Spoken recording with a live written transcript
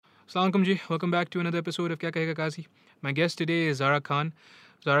Assalamu alaikum ji. Welcome back to another episode of Kya Kahega Kazi. My guest today is Zara Khan.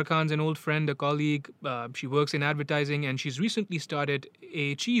 Zara Khan's an old friend, a colleague. She works in advertising and she's recently started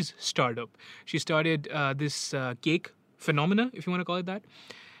a cheese startup. She started this cake phenomena, if you want to call it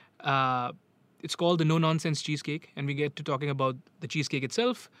that. It's called the No Nonsense Cheesecake, and we get to talking about the cheesecake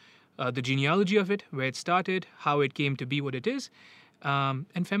itself, the genealogy of it, where it started, how it came to be what it is,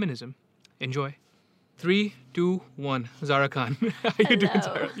 and feminism. Enjoy. 3, 2, 1. Zara Khan. How you doing, Hello.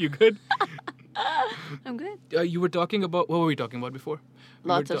 Zara? You good? I'm good. You were talking about, what were we talking about before?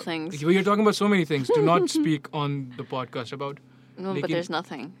 Lots of things. You were talking about so many things. Do not speak on the podcast about. No, but there's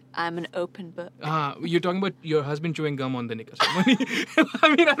nothing. I'm an open book. You're talking about your husband chewing gum on the nikah ceremony.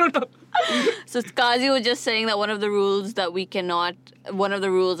 I mean, I don't know. So Kazi was just saying that one of the rules are that we cannot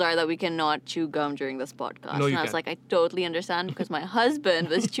chew gum during this podcast. No, you and I was can't. like, I totally understand because my husband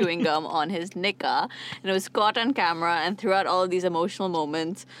was chewing gum on his nikah and it was caught on camera, and throughout all of these emotional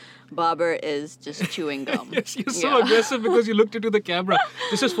moments, Babar is just chewing gum. Yes, you're so Yeah. aggressive because you looked into the camera.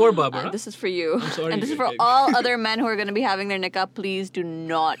 This is for Baba, huh? This is for you. sorry, and this is for babe. all other men who are going to be having their nikah. Please do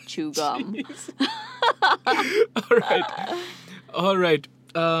not chew gum. All right.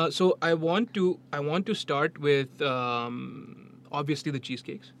 So I want to start with obviously the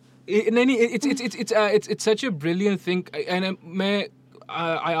cheesecakes. It's such a brilliant thing, and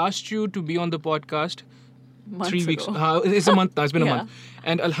I asked you to be on the podcast Months 3 weeks. ago. It's a month now. It's been a Yeah. month,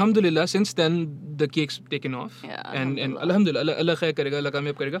 and Alhamdulillah, since then the cake's taken off. Yeah, and Alhamdulillah. Alhamdulillah, Allah khair karega, Allah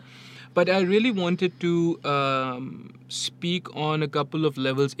kamyab karega. But I really wanted to speak on a couple of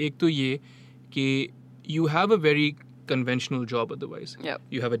levels. Ek to ye कि you have a very conventional job otherwise. Yep.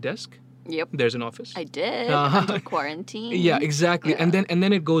 You have a desk. Yep. There's an office. I did Uh-huh. until quarantine. Yeah, exactly. Yeah. And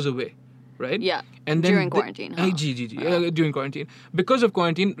then it goes away, right? Yeah, And then during quarantine, huh? During quarantine, because of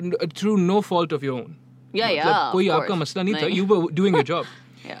quarantine, through no fault of your own. Yeah, मतलब yeah. कोई of आपका course. मसला नहीं था. Nahin. You were doing your job.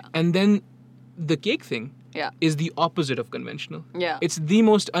 Yeah. And then the cake thing Yeah. is the opposite of conventional. Yeah. It's the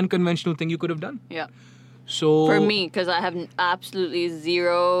most unconventional thing you could have done. Yeah. So For me, because I have absolutely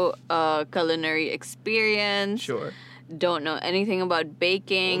zero culinary experience. sure. Don't know anything about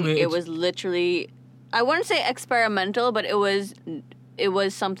baking. I mean, It it's- was literally, I wouldn't say experimental, but it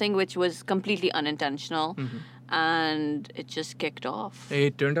was something which was completely unintentional, and it just kicked off.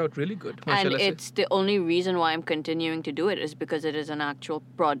 It turned out really good. And mashallah se. it's the only reason why I'm continuing to do it is because it is an actual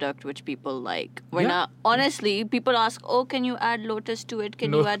product which people like. We're Yeah. not, honestly, people ask, oh, can you add lotus to it?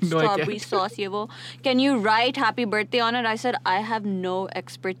 Can No, you add no, I strawberry can't. sauce? Ye wo? Can you write happy birthday on it? I said, I have no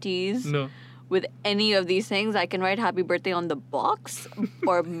expertise No. with any of these things. I can write happy birthday on the box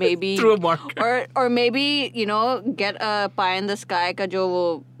or maybe Through a marker. or maybe, get a pie in the sky ka jo wo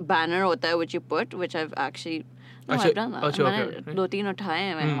banner hota hai which you put, which I've actually अच्छा, I've done that. अच्छा, okay, मैंने okay. 2-3 उठाए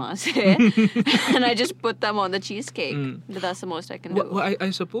हैं मैंने वहाँ से and I just put them on the cheesecake. But that's the most I can do. Well, I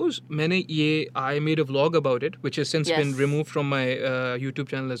suppose I made a vlog about it, which has since Yes. been removed from my YouTube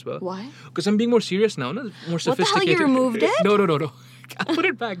channel as well. Why? Because I'm being more serious now, no? More What the hell, sophisticated. you removed it? No. I'll put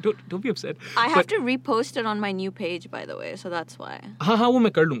it back. Don't be upset. I have But- to repost it on my new page, by the way, so that's why. हाँ वो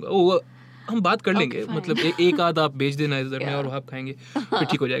मैं कर लूँगा. वो हम बात कर लेंगे. fine. मतलब एक आध आप भेज देना इधर में Yeah. और आप खाएंगे. फिर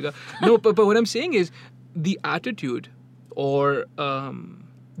ठीक हो जाएगा. No, but what I'm saying is the attitude or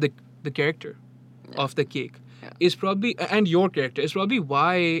the character of the cake Yeah. is probably, and your character is probably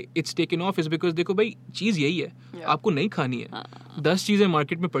why it's taken off, is because देखो भाई चीज यही है. Yeah. आपको नहीं खानी है. 10 चीजें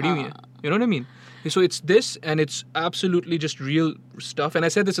मार्केट में पड़ी हुई हैं. You know what I mean? So it's this, and it's absolutely just real stuff. And I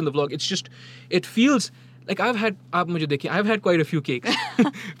said this in the vlog. It's just, it feels like I've had quite a few cakes,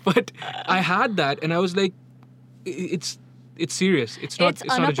 but I had that, and I was like, it's serious. It's not. It's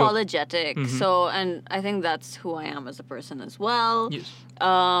It's not a joke. unapologetic. So, and I think that's who I am as a person as well. Yes.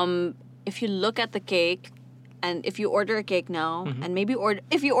 If you look at the cake, and if you order a cake now, and maybe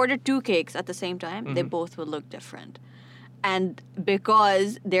if you order 2 cakes at the same time, they both will look different. And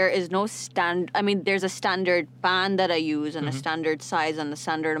because there is no there's a standard pan that I use and a standard size and the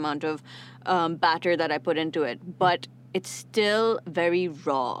standard amount of batter that I put into it, but it's still very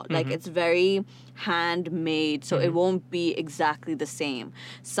raw. Like it's very handmade, so it won't be exactly the same.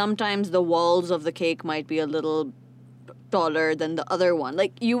 Sometimes the walls of the cake might be a little taller than the other one.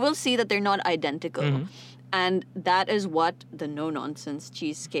 Like you will see that they're not identical. And that is what the no-nonsense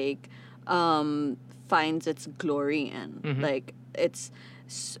cheesecake finds its glory in. Like it's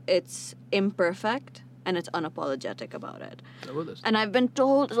imperfect and it's unapologetic about it. Zabardast. And I've been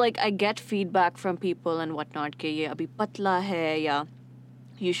told, like, I get feedback from people and whatnot, कि ये अभी पतला है या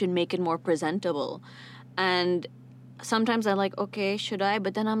you should make it more presentable. And sometimes I'm like, okay, should I?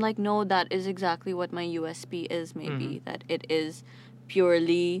 But then I'm like, no, that is exactly what my USP is, maybe. That it is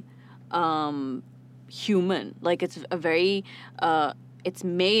purely human. Like, it's a very it's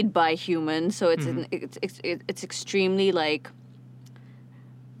made by humans, so it's extremely like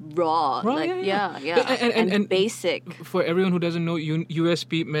raw, like and basic. For everyone who doesn't know,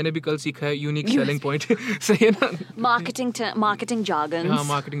 USP मैंने भी कल सीखा है, unique selling point. सही है ना? Marketing jargons. हाँ,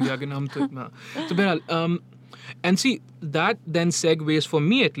 marketing jargon हम तो हाँ. So बहरहाल, and see that then segues for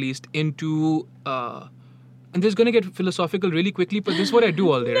me at least into and this is going to get philosophical really quickly, but this is what I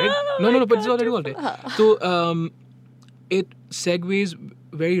do all day, right? No, but this is what I do all day. So it segues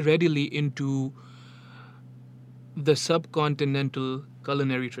very readily into the subcontinental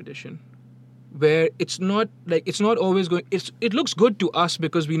culinary tradition, where it's not always going. It looks good to us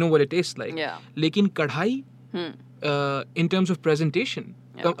because we know what it tastes like. Yeah. लेकिन कढ़ाई, in terms of presentation,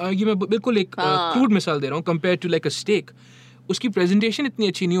 ये मैं बिल्कुल एक crude मिसाल दे रहा हूँ, compared to like a steak. उसकी presentation इतनी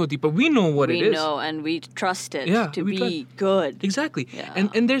अच्छी नहीं होती, but we know what it is. We know and we trust it to be good. Exactly. Yeah.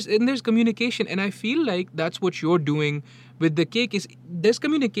 And there's communication, and I feel like that's what you're doing with the cake. Is there's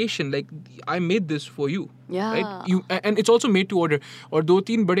communication, like I made this for you. Yeah. Right? And it's also made to order. और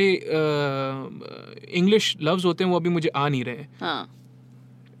 2-3 बड़े English loves होते हैं, वो अभी मुझे आ नहीं रहे. हाँ.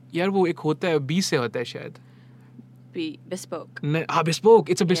 यार वो एक होता है, B से होता है शायद. Bespoke. हाँ, bespoke.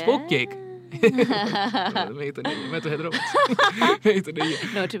 It's a bespoke cake. मैं तो नहीं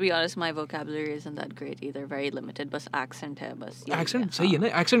है. No, to be honest, my vocabulary isn't that great either. Very limited. बस accent है बस. Accent सही है ना?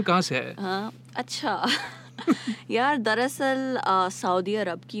 Accent कहाँ से है? हाँ, अच्छा. यार दरअसल सऊदी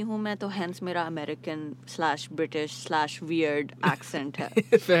अरब की हूँ मैं, तो hence मेरा American/British/weird accent है.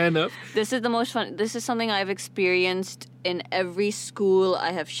 Fair enough. This is the most fun. This is something I've experienced in every school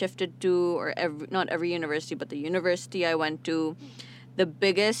I have shifted to, or not every university, but the university I went to. The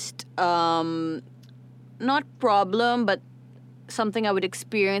biggest, not problem, but something I would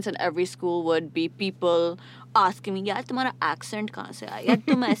experience in every school would be people asking me, यार तुम्हारा accent कहाँ से आया? यार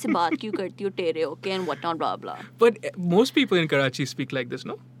तुम ऐसे बात क्यों करती हो टेढ़े होके and whatnot, blah blah. But most people in Karachi speak like this,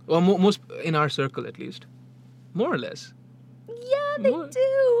 no? Or most in our circle at least, more or less. Yeah, they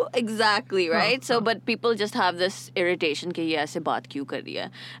do. Exactly, right? So, but people just have this irritation कि ये ऐसे बात क्यों कर रही है?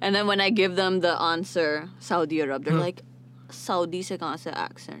 And then when I give them the answer, Saudi Arab, they're like, Saudi से कहाँ से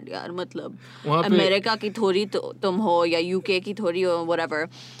accent यार, मतलब अमेरिका की थोड़ी तुम हो या UK की थोड़ी हो, whatever.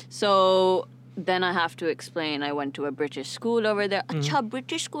 So then I have to explain I went to a British school over there. अच्छा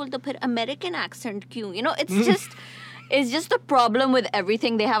British school तो फिर American accent क्यों? You know, it's just the problem with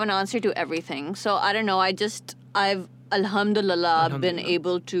everything. They have an answer to everything. So I don't know. I've alhamdulillah been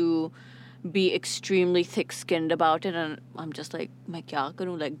able to be extremely thick-skinned about it, and I'm just like, मैं क्या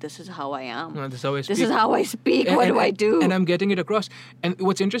करूँ? Like, this is how I am. No, this is how I speak. This is how I speak. What do I do? And I'm getting it across. And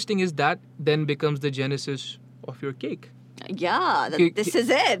what's interesting is that then becomes the genesis of your cake. Yeah, this is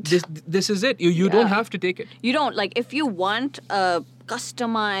it. This is it. You don't have to take it. You don't. Like, if you want a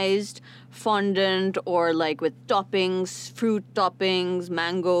customized fondant or like with toppings, fruit toppings,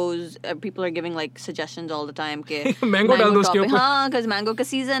 mangoes, people are giving like suggestions all the time के mango डाल दो उसके ऊपर. हाँ, because mango का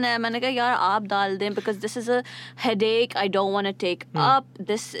season है. मैंने कहा यार आप डाल दें, because this is a headache I don't want to take up.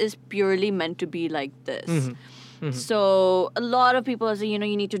 This is purely meant to be like this. So a lot of people say, you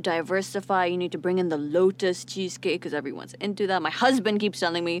need to diversify. You need to bring in the lotus cheesecake because everyone's into that. My husband keeps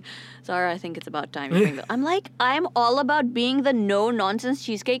telling me, Zara, I think it's about time you bring that. I'm like, I'm all about being the no-nonsense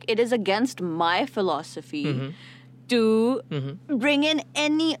cheesecake. It is against my philosophy to bring in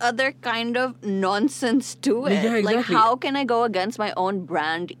any other kind of nonsense to it. Yeah, exactly. Like, how can I go against my own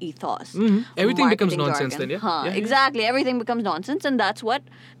brand ethos? Everything becomes Marketing nonsense jargon. then, yeah? Exactly. Everything becomes nonsense, and that's what,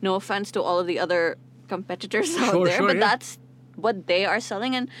 no offense to all of the other competitors out there, but that's what they are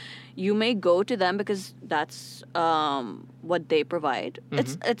selling, and you may go to them because that's what they provide.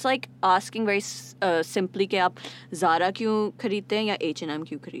 It's like asking very simply कि आप Zara क्यों खरीदते हैं या H&M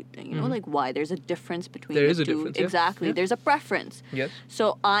क्यों खरीदते हैं? You know, like why? There's a difference between there the is a two. difference, yeah. Exactly. Yeah. There's a preference. Yes.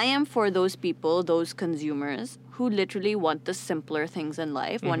 So I am for those people, those consumers who literally want the simpler things in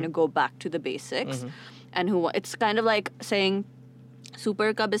life, want to go back to the basics, and who it's kind of like saying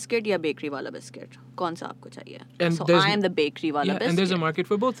super का biscuit या bakery वाला biscuit, कौन सा आपको चाहिए? And so I am the bakery वाला biscuit. And there's a market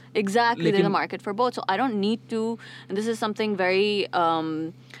for both. Exactly, there's a market for both. So I don't need to, and this is something very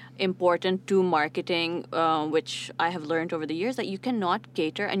important to marketing, which I have learned over the years, that you cannot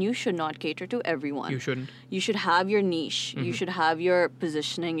cater, and you should not cater to everyone. You shouldn't. You should have your niche. You should have your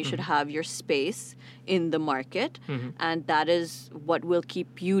positioning. You should have your space in the market, and that is what will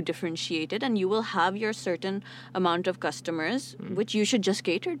keep you differentiated, and you will have your certain amount of customers which you should just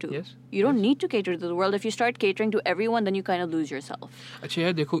cater to. Yes. You don't need to cater to the world. If you start catering to everyone, then you kind of lose yourself. अच्छा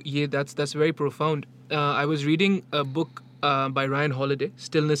यार देखो ये that's very profound. I was reading a book by Ryan Holiday,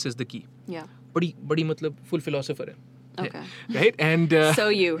 Stillness is the Key. Yeah. बड़ी मतलब full philosopher है. Okay. right? And So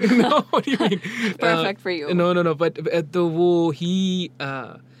you. no, what do you mean? Perfect for you. No. But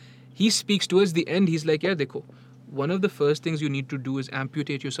he speaks towards the end. He's like, yeah, dekho, one of the first things you need to do is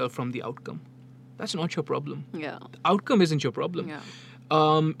amputate yourself from the outcome. That's not your problem. Yeah. The outcome isn't your problem. Yeah.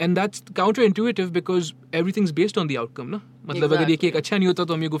 And that's counterintuitive because everything's based on the outcome, na? मतलब अगर ये cake अच्छा नहीं होता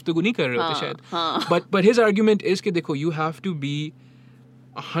तो हम ये गुफ्तगू नहीं कर रहे होते शायद. But his argument is कि देखो, you have to be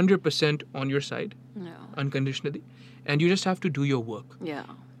 100% on your side, unconditionally, and you just have to do your work. Yeah.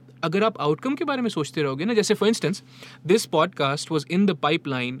 अगर आप आउटकम के बारे में सोचते रहोगे ना, जैसे for instance this podcast was in the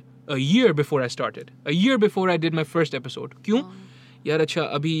pipeline a year before I started, a year before I did my first episode. क्यों? यार अच्छा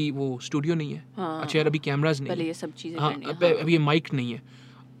अभी वो स्टूडियो नहीं है, अच्छा यार अभी कैमराज नहीं पहले है, ये सब चीजें हाँ करनी है, अभी ये माइक नहीं है,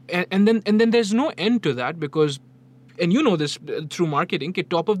 and then there's no end to that because, and you know this through marketing, कि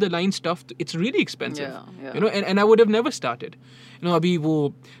top of the line stuff, it's really expensive. Yeah. You know, and I would have never started. You know, अभी वो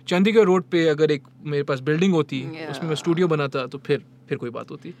Chandigarh road पे अगर एक मेरे पास building होती, उसमें मैं स्टूडियो बनाता तो फिर कोई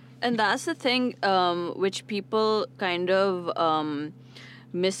बात होती. And that's the thing which people kind of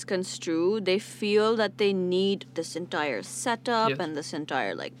misconstrue. They feel that they need this entire setup Yes. and this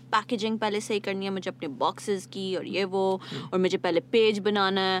entire like packaging पहले से ही करनी है मुझे अपने boxes की और ये वो, और मुझे पहले page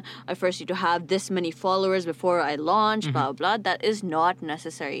बनाना है. I first need to have this many followers before I launch, blah blah. That is not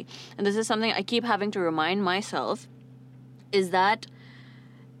necessary. And this is something I keep having to remind myself, is that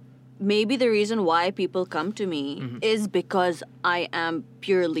maybe the reason why people come to me is because I am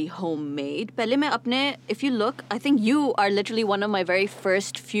purely homemade. Pehle main apne, if you look, I think you are literally one of my very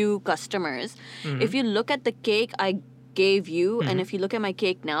first few customers. If you look at the cake I gave you, and if you look at my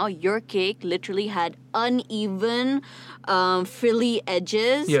cake now, your cake literally had uneven, frilly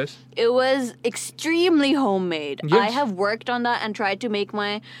edges. Yes. It was extremely homemade. Yes. I have worked on that and tried to make my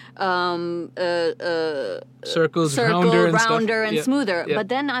Circles circle rounder and stuff. rounder and Yeah. smoother. Yeah. But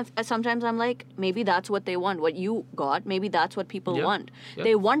then sometimes I'm like, maybe that's what they want. What you got, maybe that's what people Yeah. want. Yeah.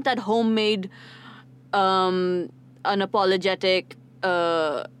 They want that homemade, unapologetic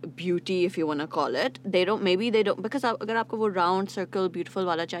beauty, if you want to call it. They don't. Maybe they don't, because अगर आपको वो round circle beautiful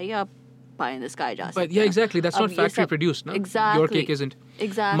वाला चाहिए, आप pie in the sky जा सकते But yeah, हैं. exactly. That's अब not ये factory सब- produced, no? Exactly. Your cake isn't.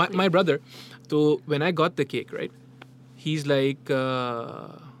 Exactly. My brother, so when I got the cake, right, he's like,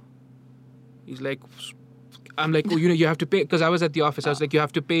 I'm like, oh, you have to pay, because I was at the office. I was like, you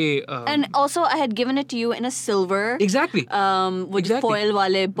have to pay. And also, I had given it to you in a silver. Exactly. With Exactly. foil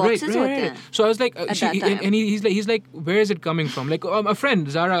वाले boxes होते हैं. So I was like, At that time. and he's like, where is it coming from? Like, a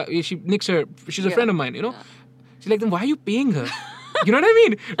friend, Zara, she nicks her. She's a Yeah. friend of mine, you know. She's like, then why are you paying her? You know what I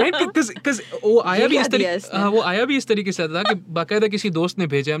mean, right? Because वो आया भी इस दिया इसने. तरीके, वो आया भी इस तरीके से था कि बाकायदा किसी दोस्त ने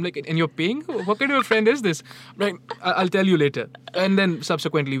भेजा. I'm like, and you're paying? What kind of a friend is this? Like, I'll tell you later. And then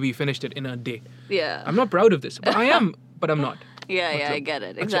subsequently we finished it in a day. Yeah. I'm not proud of this, but I am, but I'm not. Yeah, I get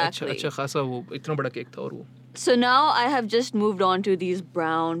it. Exactly. अच्छा खासा वो इतना बड़ा cake था और वो. So now I have just moved on to these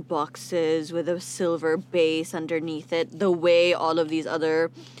brown boxes with a silver base underneath it, the way all of these other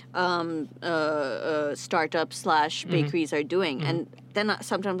startups / bakeries are doing. And then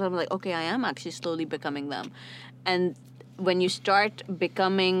sometimes I'm like, okay, I am actually slowly becoming them. And when you start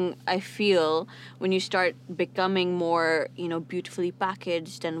becoming, I feel, when you start becoming more, beautifully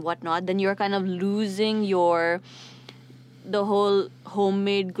packaged and whatnot, then you're kind of losing the whole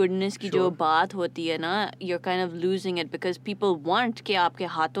homemade goodness की जो बात होती है ना, you're kind of losing it because people want कि आपके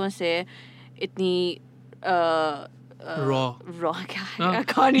हाथों से इतनी raw. क्या है? No. I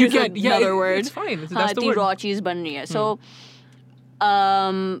can't You use can't- yeah, another word. it's fine. That's हाँ, the इतनी word. raw चीज़ बन रही है. So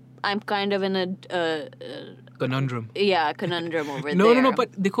I'm kind of in a Conundrum. conundrum over No, there.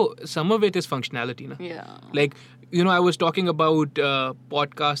 but देखो, some of it is functionality, na. Yeah. Like, I was talking about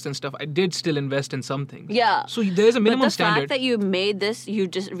podcasts and stuff. I did still invest in some things. Yeah. So there's a But minimum the standard. fact that you made this, you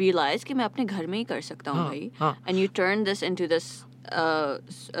just realized कि मैं अपने घर में ही कर सकता हूँ भाई. हाँ. And you turned this into this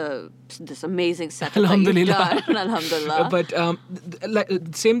amazing setup that you've Alhamdulillah. done. Alhamdulillah.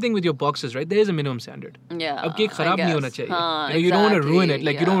 But same thing with your boxes, right? There is a minimum standard. Yeah, अब केक I खराब नहीं guess. होना चाहिए. हाँ, You don't want to ruin it. exactly,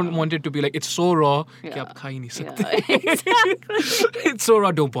 Like you don't want it to be like it's so raw कि Yeah. आप खा ही नहीं Yeah, सकते. exactly. It's so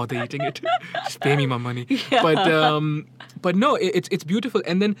raw. Don't bother eating it. Just pay me my money. But no, it's beautiful.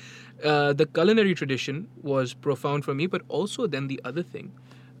 And then the culinary tradition was profound for me. But also then the other thing,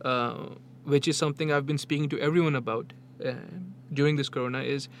 which is something I've been speaking to everyone about during this corona,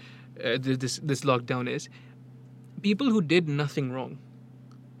 is this lockdown, is people who did nothing wrong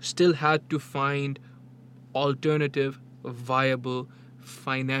still had to find alternative, viable,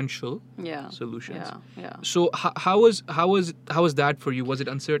 financial solutions. Yeah. So how was that for you? Was it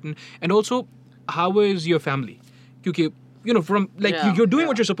uncertain? And also, how was your family? Because from like Yeah, you're doing yeah.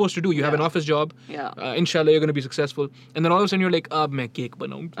 what you're supposed to do. You have an Yeah. office job. Yeah. Inshallah, you're going to be successful. And then all of a sudden you're like, ab main cake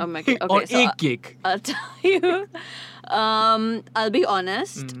banaungi. Oh my God. Or Okay, so ek cake. I'll tell you. I'll be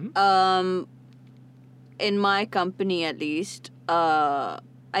honest. Mm-hmm. In my company, at least, I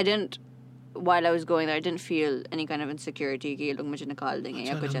didn't. While I was going there, I didn't feel any kind of insecurity कि ये लोग मुझे निकाल देंगे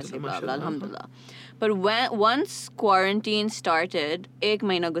या कुछ ऐसे blah blah. Alhamdulillah. But once quarantine started, एक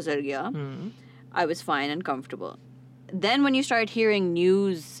महीना गुजर गया. I was fine and comfortable. Then when you start hearing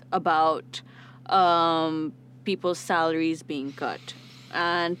news about people's salaries being cut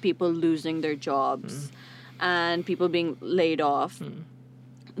and people losing their jobs and people being laid off,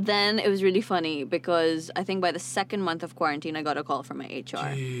 then it was really funny because I think by the second month of quarantine, I got a call from my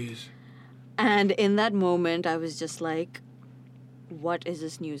HR. Jeez. And in that moment, I was just like, what is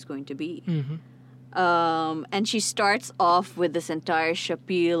this news going to be? And she starts off with this entire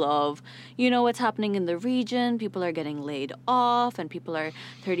spiel of, what's happening in the region. People are getting laid off and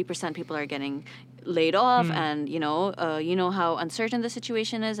 30% people are getting laid off. And, you know how uncertain the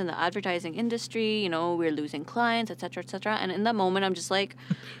situation is in the advertising industry. We're losing clients, et cetera, et cetera. And in that moment, I'm just like,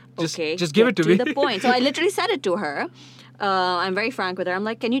 okay, just give it to me. the point. So I literally said it to her. I'm very frank with her. I'm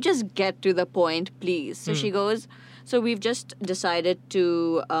like, can you just get to the point, please? So she goes, so we've just decided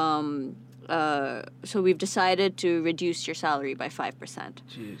to reduce your salary by 5%.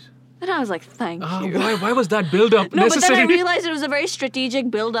 Jeez. And I was like, thank you. Why was that build up No, necessary? but then I realized it was a very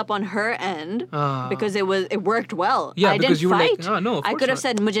strategic build up on her end because it worked well. Yeah, I because didn't you were fight. like, oh, no, of I course could have not.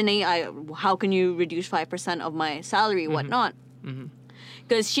 said, "Mujhe nahi, how can you reduce 5% of my salary, whatnot?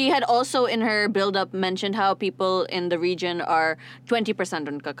 Because she had also in her build-up mentioned how people in the region are 20%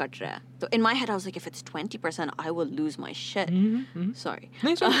 unka cut raha hai. So in my head, I was like, if it's 20%, I will lose my shit. Sorry.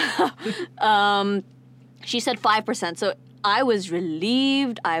 No, it's okay. She said 5%. So I was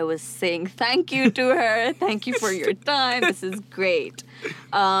relieved. I was saying thank you to her. Thank you for your time. This is great.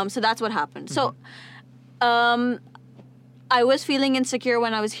 So that's what happened. So I was feeling insecure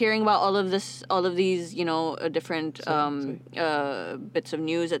when I was hearing about all of these, different bits of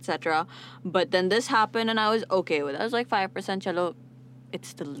news, etc. But then this happened, and I was okay with it. I was like 5%, chalo,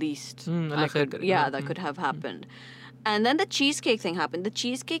 it's the least. Allah khair karega. That could have happened. And then the cheesecake thing happened. The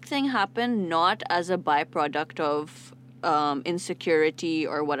cheesecake thing happened not as a byproduct of insecurity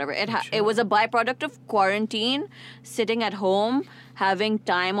or whatever. It was a byproduct of quarantine, sitting at home, having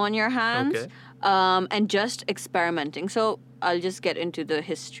time on your hands. Okay. And just experimenting. So I'll just get into the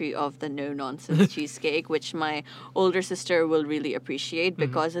history of the no-nonsense cheesecake, which my older sister will really appreciate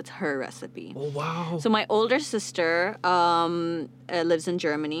because it's her recipe. Oh, wow. So my older sister lives in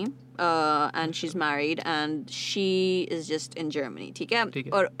Germany and she's married and she is just in Germany. ठीक है? ठीक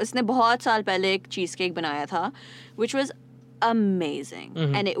है. और उसने बहुत साल पहले एक cheesecake बनाया था, which was amazing.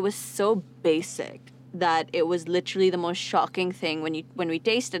 And it was so basic that it was literally the most shocking thing. When we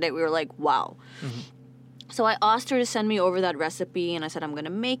tasted it, we were like, wow. So I asked her to send me over that recipe, and I said, I'm going to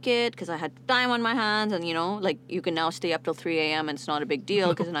make it because I had time on my hands, and, like, you can now stay up till 3 a.m. and it's not a big deal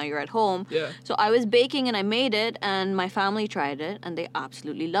because now you're at home. Yeah. So I was baking, and I made it, and my family tried it, and they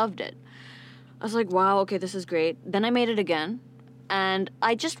absolutely loved it. I was like, wow, okay, this is great. Then I made it again, and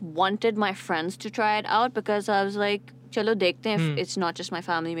I just wanted my friends to try it out because I was like, chalo dekhte hain, if it's not just my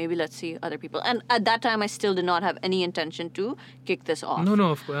family, maybe let's see other people. And at that time, I still did not have any intention to kick this off.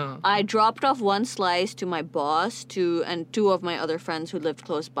 No, of course. I dropped off one slice to my boss and two of my other friends who lived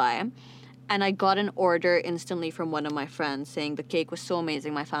close by. And I got an order instantly from one of my friends saying the cake was so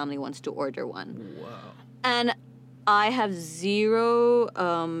amazing, my family wants to order one. Wow. And I have zero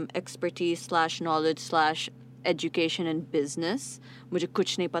expertise / knowledge / education in business. मुझे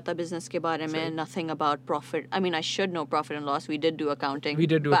कुछ नहीं पता business के बारे में, nothing about profit. I mean, I should know profit and loss. We did do accounting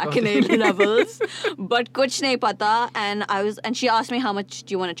back in A levels, but कुछ नहीं पता. And she asked me, how much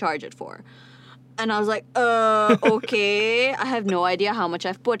do you want to charge it for? And I was like, okay, I have no idea how much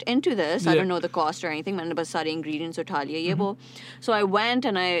I've put into this. I don't know the cost or anything. मैंने बस सारे ingredients उठा लिए ये वो. So I went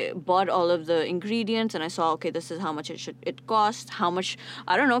and I bought all of the ingredients and I saw, okay, this is how much it costs. How much,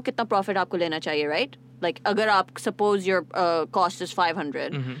 I don't know, कितना profit आपको लेना चाहिए, right? Like, agar aap, suppose your cost is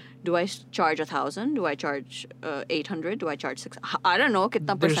 500, do I charge 1,000? Do I charge 800? Do I charge 600? I don't know.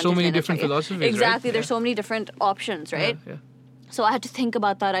 Kitna There's so many different philosophies, exactly. right? There's so many different options, right? Yeah. So I had to think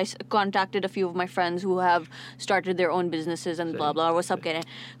about that. I contacted a few of my friends who have started their own businesses and blah blah. What's up, keh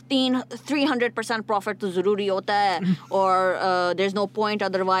 300% profit to zaruri hota hai, or there's no point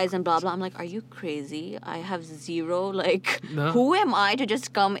otherwise, and blah blah. I'm like, are you crazy? I have zero. Like, who am I to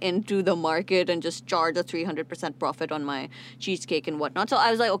just come into the market and just charge a 300% profit on my cheesecake and whatnot? So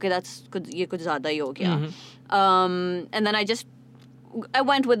I was like, okay, that's ye kuch zyada hi ho gaya. And then I just I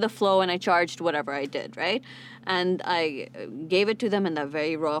went with the flow and I charged whatever I did, right? And I gave it to them in that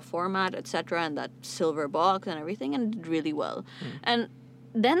very raw format, etc., and that silver box and everything, and it did really well. And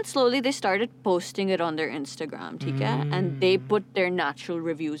then slowly they started posting it on their Instagram, theek hai? And they put their natural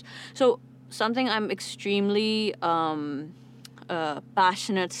reviews. So something I'm extremely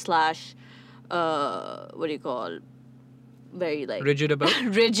passionate / what do you call, very like Rigid about?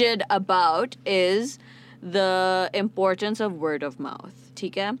 rigid about is the importance of word of mouth.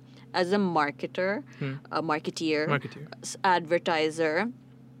 theek hai? As a marketer, a marketeer, advertiser,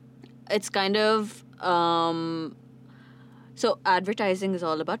 it's kind of so advertising is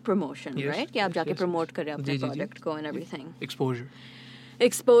all about promotion, Yes. right? कि आप जाके promote करें अपने जी, जी, जी. product को and everything.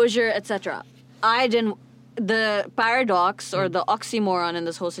 Exposure. Etc. The paradox or the oxymoron in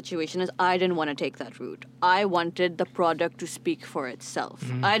this whole situation is I didn't want to take that route. I wanted the product to speak for itself.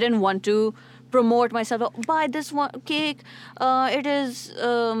 I didn't want to promote myself. Oh, buy this one cake. It is,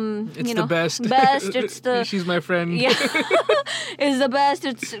 It's the best. It's the... She's my friend. Yeah. It's the best.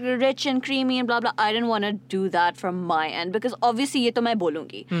 It's rich and creamy and blah, blah. I didn't want to do that from my end because obviously ye to main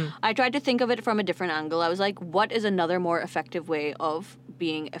bolungi. I tried to think of it from a different angle. I was like, what is another more effective way of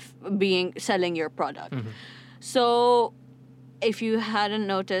selling your product? So if you hadn't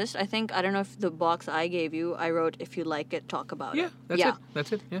noticed, I don't know if the box I gave you, I wrote, if you like it, talk about it. Yeah,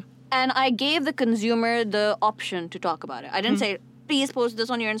 that's it. Yeah. And I gave the consumer the option to talk about it. I didn't say, please post this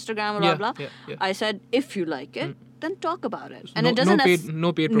on your Instagram, blah, blah. Yeah. I said, if you like it, then talk about it. And No- it doesn't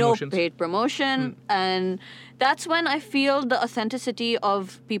no paid promotions. No paid promotion. And that's when I feel the authenticity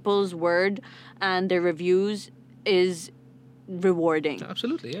of people's word and their reviews is rewarding.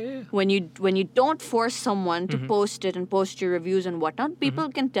 Absolutely. Yeah. When you don't force someone to post it and post your reviews and whatnot, people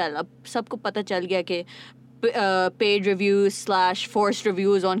can tell. Ab sabko pata chal gaya ke paid reviews / forced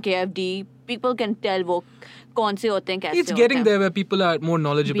reviews on KFD, people can tell wo kaun se hote hain, kaise It's hote getting hain. there where people are more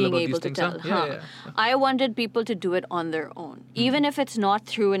knowledgeable Being about able these to things. tell. Huh? Yeah. I wanted people to do it on their own. Even if it's not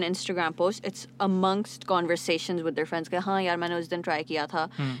through an Instagram post, it's amongst conversations with their friends. Ke, haan yaar, maine us din try kiya tha.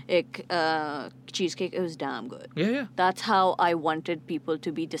 Ek cheesecake, it was damn good. Yeah. That's how I wanted people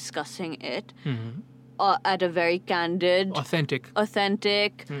to be discussing it at a very candid, Authentic.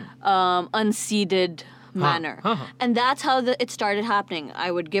 unseeded manner. And that's how it started happening.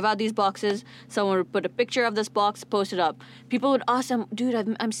 I would give out these boxes. Someone would put a picture of this box, post it up. People would ask them, dude,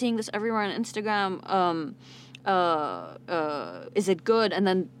 I'm seeing this everywhere on Instagram. Is it good? And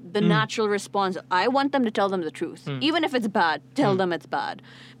then the natural response, I want them to tell them the truth. Even if it's bad, tell them it's bad.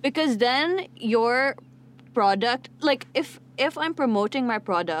 Because then your product, like if I'm promoting my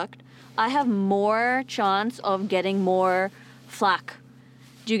product, I have more chance of getting more flack.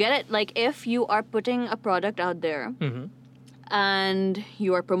 Do you get it? Like if you are putting a product out there and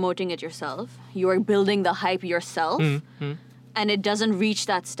you are promoting it yourself, you are building the hype yourself, and it doesn't reach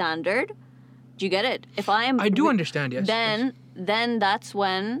that standard, do you get it? I do understand, yes. Then that's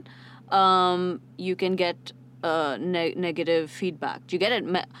when you can get negative feedback. Do you get it?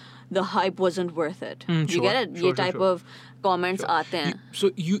 The hype wasn't worth it. Do you get it? Ye type of comments aate hain. So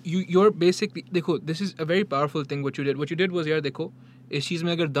you're basically, देखो, this is a very powerful thing what you did. What you did was, यार देखो, इस चीज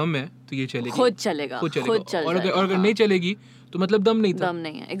में अगर दम है तो ये चलेगी. खुद चलेगा. और अगर नहीं चलेगी तो मतलब दम नहीं था. Dum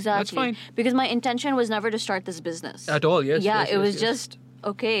nahi hai. Exactly. That's fine. Because my intention was never to start this business. At all, yes. Yeah, yes, it was yes. just,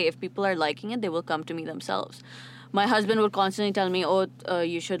 okay, if people are liking it, they will come to me themselves. My husband would constantly tell me,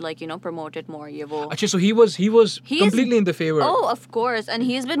 you should promote it more. Ye wo. Achha, so he was completely in the favor. Oh, of course. And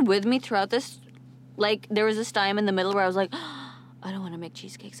he's been with me throughout this. Like, there was this time in the middle where I was like, I don't want to make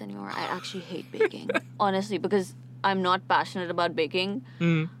cheesecakes anymore. I actually hate baking. Honestly, because I'm not passionate about baking.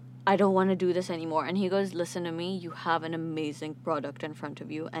 I don't want to do this anymore. And he goes, listen to me, you have an amazing product in front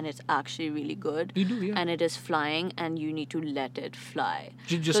of you and it's actually really good. You do, yeah. And it is flying and you need to let it fly.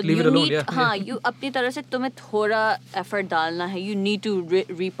 Just leave it alone, yeah. हाँ, you अपनी तरह से तुम्हें थोड़ा effort डालना है. You need to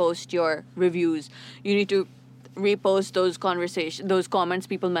repost your reviews. You need to repost those comments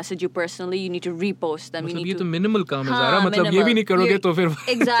people message you personally. You need to repost them. मतलब ये तो minimal काम है हाँ, ज़ारा. मतलब ये भी नहीं करोगे तो फिर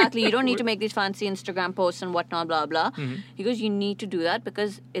exactly. You don't need to make these fancy Instagram posts and whatnot, blah blah. He goes, you need to do that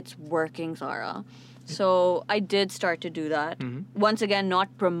because it's working, Zara. So I did start to do that. Once again, not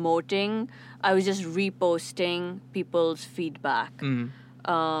promoting. I was just reposting people's feedback.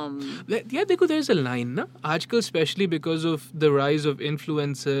 Yeah, देखो, there's a line, na? आजकल, especially because of the rise of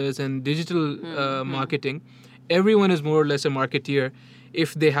influencers and digital marketing, everyone is more or less a marketeer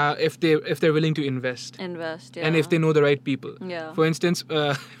if they're willing to invest. Yeah. And if they know the right people. Yeah. For instance,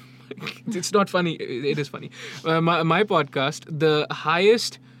 it's not funny. It is funny. My podcast, the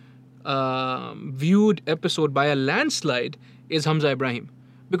highest viewed episode by a landslide is Hamza Ibrahim.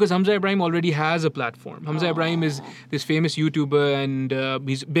 because Hamza Ibrahim already has a platform. Hamza Ibrahim is this famous YouTuber and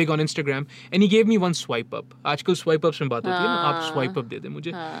he's big on Instagram. And he gave me one swipe up. आजकल swipe ups में बात होती है ना, आप swipe up दे दे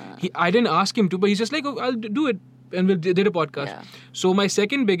मुझे. I didn't ask him to, but he's just like, oh, I'll do it. And we did a podcast. Yeah. So my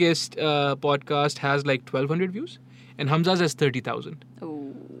second biggest podcast has like 1,200 views. And Hamza's has 30,000.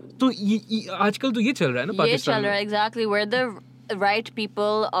 तो आजकल तो ये चल रहा है ना पाकिस्तान में. ये चल रहा है, exactly, where the right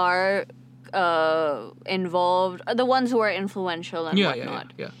people are involved, the ones who are influential and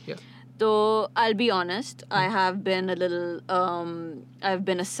whatnot. Yeah. So I'll be honest, I have been a little, I've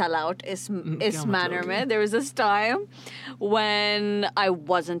been a sellout is manner mein. There was this time when I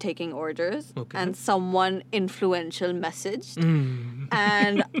wasn't taking orders and someone influential messaged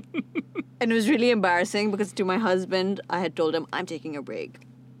and it was really embarrassing because to my husband, I had told him I'm taking a break.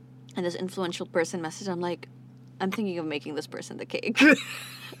 And this influential person messaged, I'm like, I'm thinking of making this person the cake.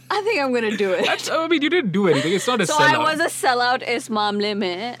 I think I'm going to do it. I mean, you didn't do anything. It's not a sellout. So I was a sellout is मामले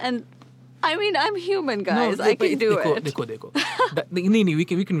में. And I mean, I'm human, guys. I can do it. Dekho.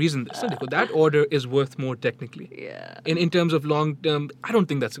 We can reason this. Dekho, that order is worth more technically. Yeah. In terms of long term, I don't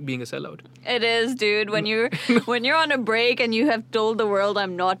think that's being a sellout. It is, dude. When you're on a break and you have told the world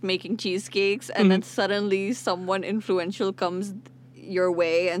I'm not making cheesecakes, and then suddenly someone influential comes your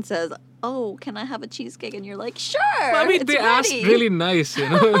way and says, oh, can I have a cheesecake? And you're like, sure. I mean, they asked really nice, you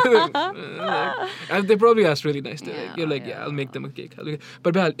know. They probably asked really nice. You're like, yeah, I'll make them a cake.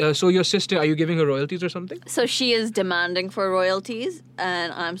 But Behal, so your sister, are you giving her royalties or something? So she is demanding for royalties,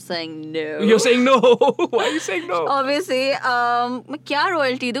 and I'm saying no. You're saying no. Why are you saying no? Obviously, kya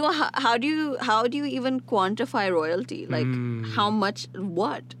royalty do? How do you even quantify royalty? Like how much?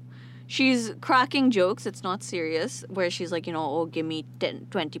 What? She's cracking jokes. It's not serious. Where she's like, oh, give me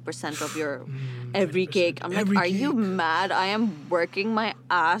 20% of your every cake. I'm like, are you mad? I am working my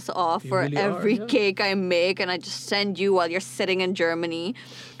ass off for really every cake I make, and I just send you while you're sitting in Germany.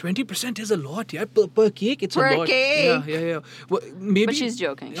 20% is a lot, yeah. Per cake, it's a lot. Per cake. Yeah. Well, maybe. But she's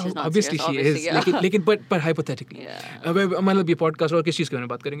joking. She's not obviously serious. She is. Yeah. But hypothetically. Yeah. मतलब ये podcast और किस चीज़ के बारे में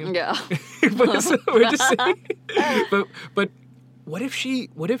बात करेंगे? Yeah. But we're just saying. But. What if you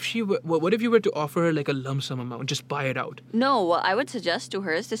were to offer her like a lump sum amount, just buy it out? No, what I would suggest to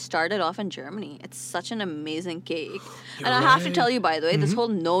her is to start it off in Germany. It's such an amazing cake. And I have to tell you, by the way, this whole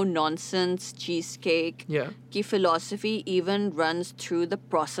no-nonsense cheesecake ki philosophy even runs through the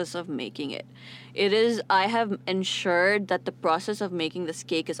process of making it. I have ensured that the process of making this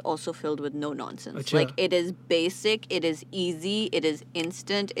cake is also filled with no nonsense. Achha. Like, it is basic, it is easy, it is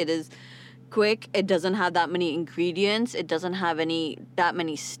instant, it is quick, it doesn't have that many ingredients, it doesn't have that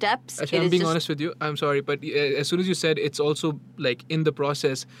many steps. Actually, I'm being honest with you, I'm sorry, but as soon as you said it's also like in the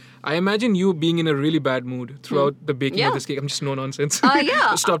process, I imagine you being in a really bad mood throughout the baking of this cake. I'm just no nonsense.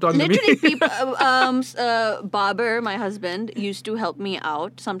 Yeah. Stop talking Literally, to me. people, Babar, my husband, used to help me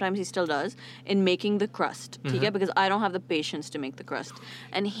out, sometimes he still does, in making the crust. Because I don't have the patience to make the crust.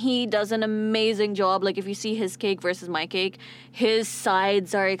 And he does an amazing job. Like, if you see his cake versus my cake, his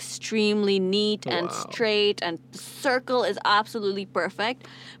sides are extremely neat and straight, and the circle is absolutely perfect.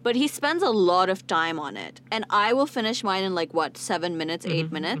 But he spends a lot of time on it. And I will finish mine in 7 minutes,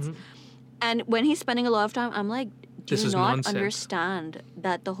 8 minutes. And when he's spending a lot of time, I'm like, do you not understand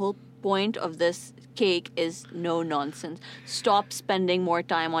that the whole point of this cake is no nonsense? Stop spending more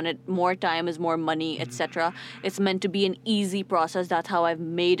time on it. More time is more money, etc. It's meant to be an easy process. That's how I've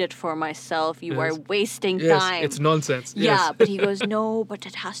made it for myself. You are wasting time. It's nonsense. Yeah, but he goes, no, but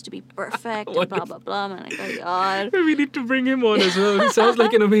it has to be perfect, and blah, blah, blah. And I go, yaar. We need to bring him on as well. He sounds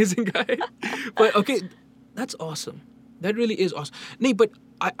like an amazing guy. But okay, that's awesome. That really is awesome. Nee, but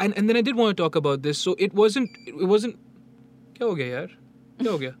and then I did want to talk about this. So it wasn't. Kya ho gaya yaar? Kya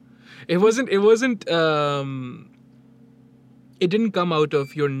ho gaya? It wasn't. It didn't come out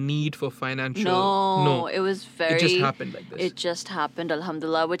of your need for financial. No, it was very. It just happened like this. It just happened,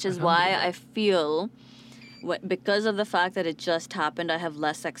 alhamdulillah, which is why I feel, because of the fact that it just happened, I have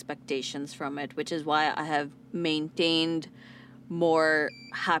less expectations from it, which is why I have maintained more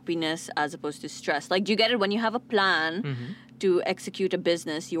happiness as opposed to stress. Like, do you get it? When you have a plan to execute a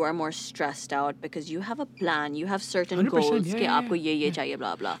business, you are more stressed out because you have a plan, you have certain goals. कि आपको ये चाहिए,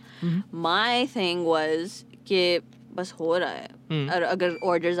 blah blah. My thing was कि बस हो रहा है. और अगर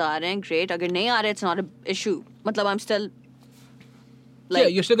orders आ रहे हैं, great. अगर नहीं आ रहे, it's not an issue. मतलब I'm still.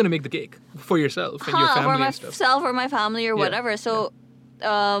 Like, you're still gonna make the cake for yourself and your family for and stuff. myself or my family or whatever. So,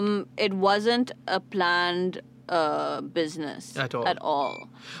 it wasn't a planned business at all.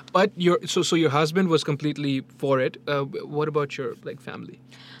 But your husband was completely for it. What about your family?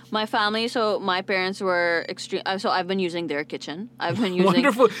 My family, so my parents were extreme. So I've been using their kitchen. I've been using.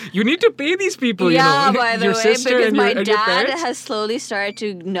 Wonderful. You need to pay these people, Yeah, you know. by the your way, sister because and my your dad parents. has slowly started to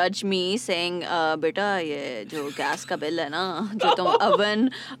nudge me, saying, "Beta, ये जो gas का bill है ना, जो तुम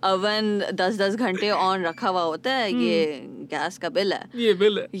oven 10 घंटे on रखा हुआ होता है, ये gas का bill है." ये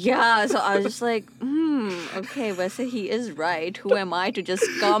bill है. Yeah, so I was just like, okay, वैसे he is right. Who am I to just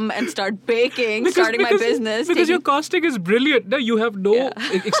come and start baking, starting my business? Because your costing is brilliant. No, you have no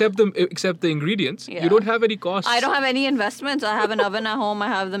except the ingredients. Yeah. You don't have any costs. I don't have any investments. I have an oven at home. I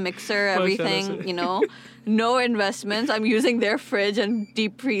have the mixer, everything, Mashallah. you know. No investments. I'm using their fridge and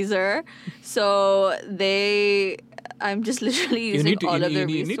deep freezer. So I'm just literally using all of their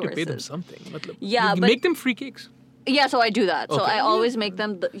you need to pay them resources. something. Matlab, Yeah, you but- make them free cakes. Yeah, so I do that. So Okay. I always make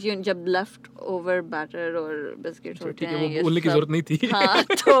them जब leftover batter or biscuits होते ठीक है, हैं वो ये बोलने की सब- जरूरत नहीं थी. हाँ,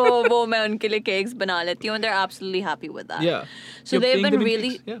 तो वो मैं उनके लिए cakes बना लेती हूँ and they're absolutely happy with that. Yeah. So You're they've paying been them in really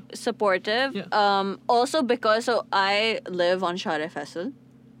cakes. Yeah. supportive. Yeah. Also because I live on Share Faisal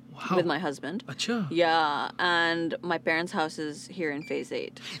Wow. with my husband. Acha. Yeah, and my parents' house is here in Phase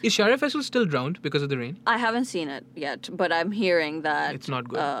 8. Is Shara Faisal still drowned because of the rain? I haven't seen it yet, but I'm hearing that It's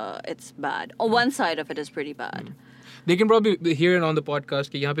not good. It's bad. Oh, one side of it is pretty bad. They can probably hear it on the podcast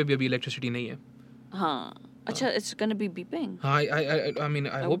कि यहाँ पे भी अभी electricity नहीं है. Huh. Acha, it's gonna be beeping. हाँ, I mean,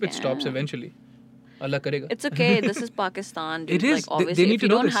 I hope it stops Okay. eventually. Allah करेगा. It's okay. This is Pakistan. Dude. It is. Like, They obviously, need if to you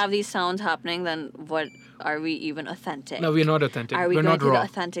know don't this. have these sounds happening, then what are we even authentic? No, we're not authentic. Are we We're going not through raw. the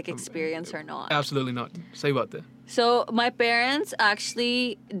authentic experience or not? Absolutely not. सही बात है. So my parents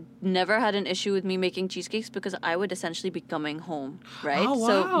actually never had an issue with me making cheesecakes because I would essentially be coming home, right? Oh,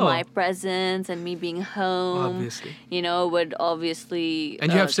 So wow. my presence and me being home, Obviously. you know, would obviously.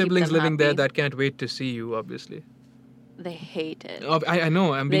 And you have keep siblings them living there happy. that can't wait to see you, obviously. They hate it. I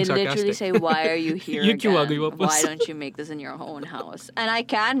know, I'm being They sarcastic. literally say, "Why are you here ये क्यों आ गई again? वापस? Why don't you make this in your own house?" And I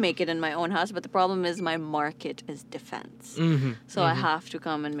can make it in my own house, but the problem is my market is defense. Mhm, So I have to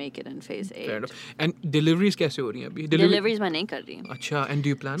come and make it in Phase 8. Fair enough. And deliveries कैसे हो रही हैं अभी? Deliveries मैं नहीं कर रही हूँ. अच्छा, and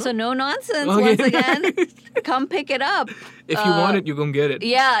do you plan on? So no nonsense. Okay. Once again, come pick it up. If you want it, you can get it.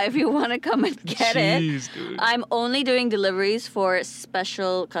 Yeah, if you want to come and get Jeez, it. dude. I'm only doing deliveries for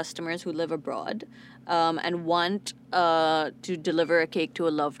special customers who live abroad and want to deliver a cake to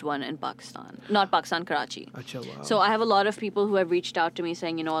a loved one in Pakistan. Not Pakistan, Karachi. अच्छा, wow. So I have a lot of people who have reached out to me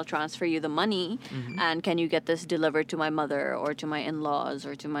saying, you know, I'll transfer you the money and can you get this delivered to my mother or to my in-laws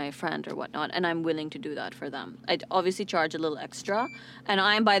or to my friend or whatnot? And I'm willing to do that for them. I obviously charge a little extra. And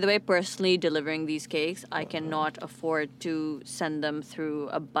I'm, by the way, personally delivering these cakes. I cannot afford to send them through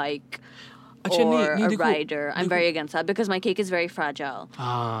a bike अच्छा, or नहीं, a देखो, rider. I'm very against that because my cake is very fragile.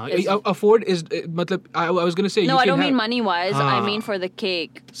 afford is मतलब I was gonna say No, you I can don't mean have- money-wise. I mean for the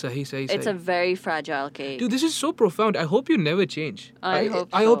cake. सही It's a very fragile cake. Dude, this is so profound. I hope you never change. I hope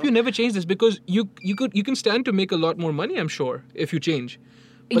I hope so. you never change this because you can stand to make a lot more money, I'm sure, if you change.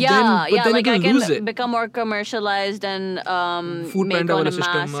 But yeah, then like it'll I can lose it. become more commercialized and Food make Panda on a wala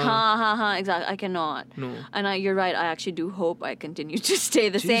system, mass. Exactly. I cannot. No. And you're right. I actually do hope I continue to stay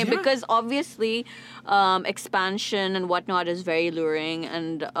the Jeez, same yeah. because obviously expansion and whatnot is very luring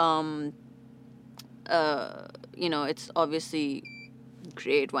and you know, it's obviously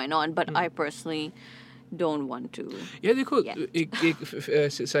great. Why not? But I personally don't want to. Yeah, देखो yet.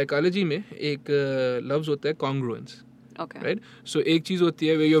 एक psychology में एक लफ्ज होता है congruence. Okay. Right? So एक चीज होती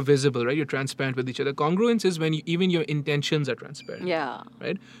है where you're visible, right? You're transparent with each other. Congruence is when even your intentions are transparent. Yeah.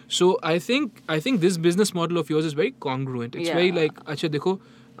 Right? So I think this business model of yours is very congruent. It's very Yeah. like, अच्छा देखो,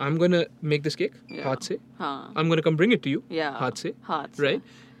 I'm gonna make this cake Yeah. हाथ से. Huh. I'm gonna come bring it to you Yeah. हाथ से. Hot. Right?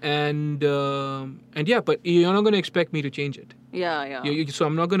 And yeah, but you're not gonna expect me to change it. Yeah. So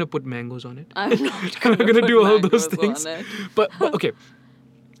I'm not gonna put mangoes on it. I'm not I'm gonna gonna put do all mangoes those things. on it. But okay.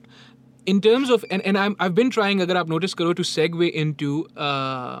 In terms of and I've been trying, agar aap notice karo, to segue into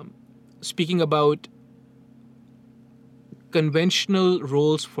speaking about conventional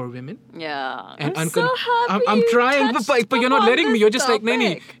roles for women. Yeah. And I'm so happy. I'm trying, you but you're not touched letting me. You're just like, upon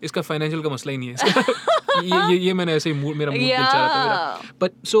नहीं, this इसका financial का मसला ही नहीं है. इसका ये मैंने ऐसे ही मेरा mood दिल चाह रहा था मेरा. Yeah.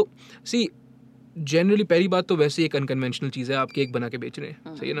 But so see, generally पहली बात तो वैसे ही एक unconventional चीज़ है, आप केक बना के बेच रहे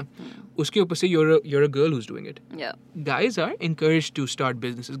हैं, सही है ना? उसके ऊपर से you're a girl who's doing it. Yeah. Guys are encouraged to start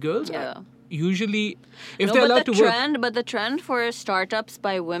businesses. Girls Yeah. are usually, if No, they're but allowed to the work. trend, but the trend for startups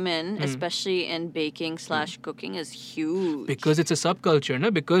by women, especially in baking / cooking, is huge. Because it's a subculture, na?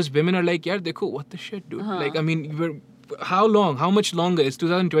 Because women are like, yaar, dekho, what the shit, dude? Like, I mean, how long? How much longer? It's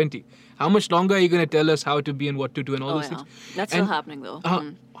 2020. How much longer are you going to tell us how to be and what to do and all those things? That's And- still happening though.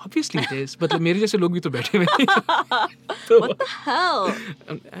 Obviously it is. But मेरे जैसे लोग भी तो बैठे हुए हैं. What the hell?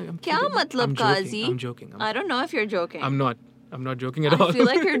 I'm क्या kidding. मतलब I'm joking. Qazi? I'm joking. I don't know if you're joking. I'm not. I'm not joking at all. I feel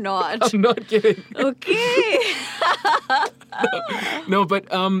like you're not. I'm not kidding. Okay. No, but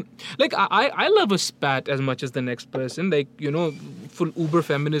like I love a spat as much as the next person. Like, you know, full uber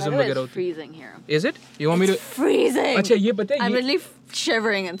feminism. It's freezing here. Is it? You want me to? Freezing. अच्छा ये पता है I'm ये really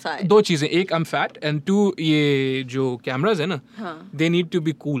shivering inside. दो चीजें, एक I'm fat and two ये जो cameras है ना, they need to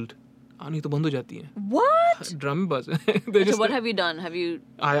be cooled. नहीं तो बंद हो जाती हैं. What? Drum buzz. So what have you done? Have you?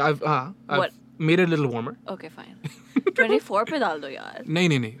 I've What? made it a little warmer. Okay, fine. 24 पे डाल दो यार.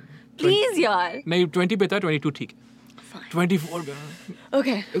 नहीं. Please यार. नहीं 20 पे था 22 ठीक. Fine. 24 पे.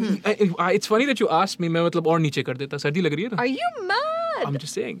 Okay. It's funny that you asked me. मैं मतलब और नीचे कर देता. सर्दी लग रही है ना? Are you mad? I'm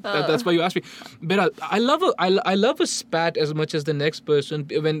just saying. That's why you asked me. But I love a spat as much as the next person.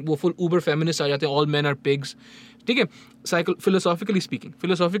 When वो full uber feminists आ जाते हैं, all men are pigs. ठीक है? Philosophically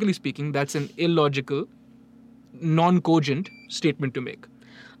speaking, that's an illogical, non-cogent statement to make.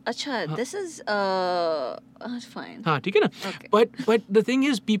 Acha, this is fine. हाँ ठीक है ना. Okay. But the thing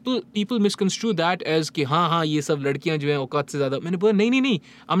is, people misconstrue that as कि हाँ ये सब लड़कियां जो हैं औकात से ज़्यादा. मैंने बोला नहीं.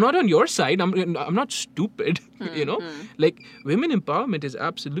 I'm not on your side. I'm not stupid. You know, like women empowerment is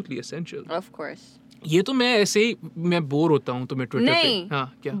absolutely essential. Of course. ये तो मैं ऐसे ही मैं बोर होता हूँ तो मैं ट्विटर नहीं. पे.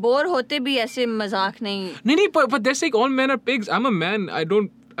 हाँ क्या? बोर होते भी ऐसे मजाक नहीं. नहीं but they're saying all men are pigs. I'm a man. I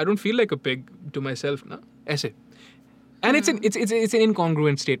don't feel like a pig to myself ना. ऐसे. And it's an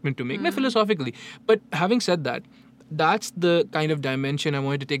incongruent statement to make, philosophically. But having said that, that's the kind of dimension I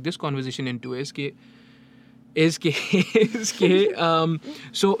wanted to take this conversation into.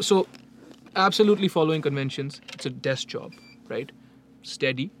 So absolutely following conventions. It's a desk job, right?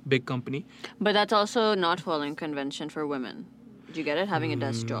 Steady, big company. But that's also not following convention for women. Do you get it? Having a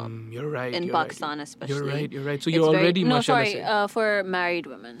desk job. You're right. In Pakistan, especially. You're right. So you're already, mashallah. For married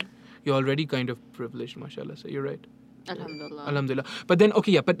women. You're already kind of privileged, mashallah. So you're right. Alhamdulillah. But then,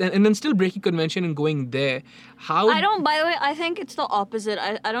 okay, yeah, and then still breaking convention and going there. How? By the way, I think it's the opposite.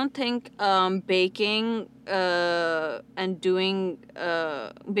 I don't think baking and doing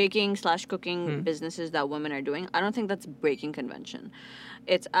baking/cooking businesses that women are doing, I don't think that's breaking convention.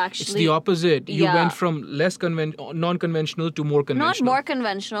 It's actually... It's the opposite. You went from less non-conventional to more conventional. Not more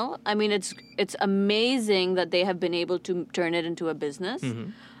conventional. I mean, it's amazing that they have been able to turn it into a business.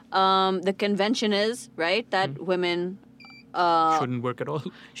 The convention is, right, that women shouldn't work at all.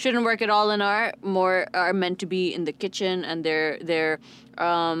 Shouldn't work at all and are meant to be in the kitchen, and their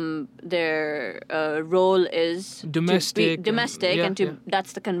role is domestic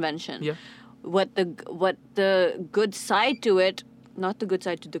that's the convention. Yeah. What the good side to it, not the good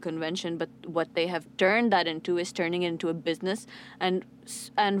side to the convention, but what they have turned that into is turning it into a business and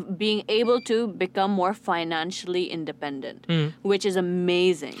being able to become more financially independent, which is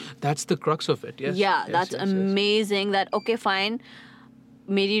amazing. That's the crux of it. Yes. Yeah, that's amazing. That okay, fine.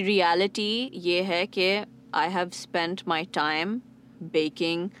 Meri reality ye hai कि I have spent my time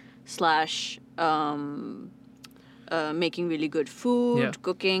baking / making really good food,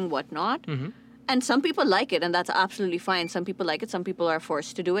 cooking, whatnot. And some people like it, and that's absolutely fine. Some people like it, some people are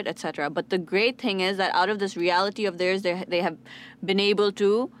forced to do it, etc. But the great thing is that out of this reality of theirs, they have been able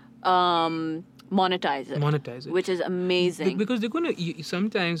to monetize it. Which is amazing. Because they're going to...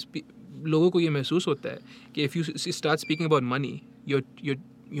 Sometimes लोगों को ये महसूस होता है कि if you start speaking about money, you're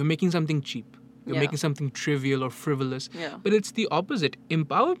making something cheap. You're making something trivial or frivolous. Yeah. But it's the opposite.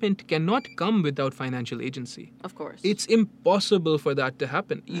 Empowerment cannot come without financial agency. Of course. It's impossible for that to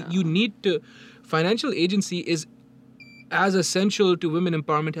happen. Yeah. You need to... Financial agency is as essential to women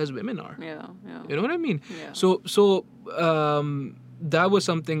empowerment as women are. Yeah. You know what I mean? Yeah. So that was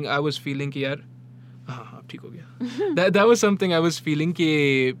something I was feeling कि यार अब ठीक हो गया. That was something I was feeling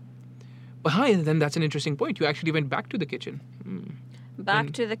कि and then that's an interesting point. You actually went back to the kitchen.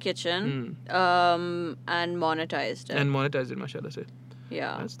 Back to the kitchen and monetized it. Mashallah.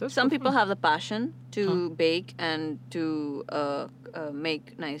 Yeah. That's Some people have the passion to bake and to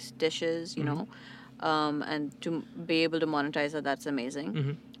make nice dishes, you know, and to be able to monetize it. That's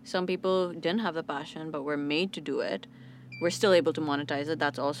amazing. Some people didn't have the passion, but were made to do it. We're still able to monetize it.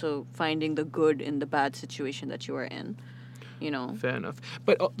 That's also finding the good in the bad situation that you are in, you know. Fair enough.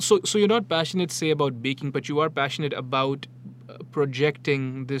 But so you're not passionate, say, about baking, but you are passionate about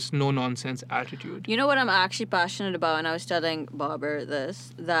projecting this no-nonsense attitude. You know what I'm actually passionate about, and I was telling Babar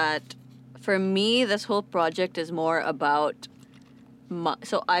this, that for me, this whole project is more about...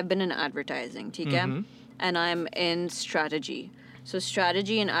 So I've been in advertising, okay? And I'm in strategy. So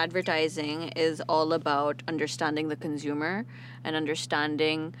strategy in advertising is all about understanding the consumer and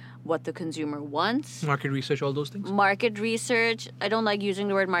understanding what the consumer wants. Market research, all those things? Market research. I don't like using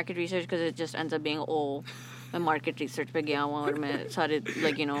the word market research because it just ends up being मैं market research पे गया हूँ और मैं सारे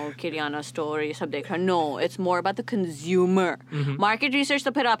like you know kirana store ये सब देख रहा हूँ. No, it's more about the consumer. Market research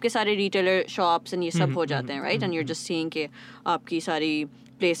तो फिर आपके सारे retailer shops and ये सब हो जाते हैं, right? And you're just seeing कि आपकी सारी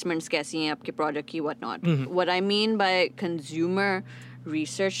placements कैसी हैं आपके product की whatnot. What I mean by consumer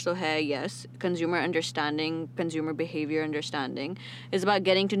research so hai, yes, consumer understanding, consumer behavior understanding is about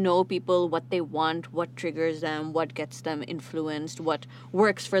getting to know people, what they want, what triggers them, what gets them influenced, what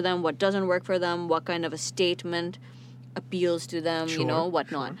works for them, what doesn't work for them, what kind of a statement appeals to them, you know,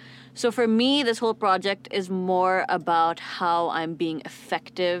 whatnot. So for me, this whole project is more about how I'm being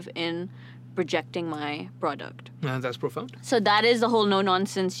effective in projecting my product. That's profound. So that is the whole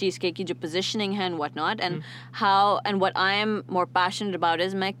no-nonsense cheesecake की जो positioning है and whatnot, and how and what I am more passionate about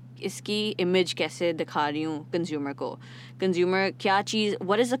is मैं इसकी image कैसे दिखा रही हूँ consumer को. Consumer क्या चीज़,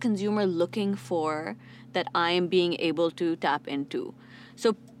 what is the consumer looking for that I am being able to tap into.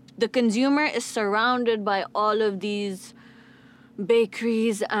 So the consumer is surrounded by all of these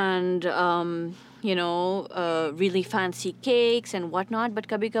bakeries and you know, really fancy cakes and whatnot, but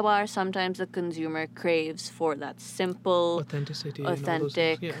kabhi-kabhar, sometimes the consumer craves for that simple, Authenticity,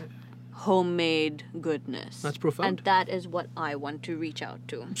 authentic, homemade goodness. That's profound. And that is what I want to reach out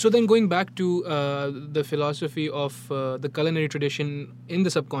to. So then going back to the philosophy of the culinary tradition in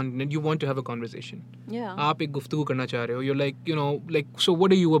the subcontinent, you want to have a conversation. Yeah. आप एक गुफ्तगू करना चाह रहे हो. You're like, you know, like, so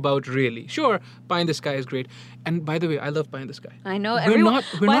what are you about really? Sure, Pie in the Sky is great. And by the way, I love Pie in the Sky. I know. We're not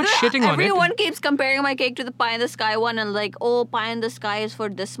shitting on it. Everyone keeps comparing my cake to the Pie in the Sky one and like, oh, Pie in the Sky is for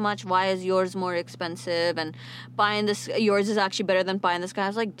this much. Why is yours more expensive? And yours is actually better than Pie in the Sky. I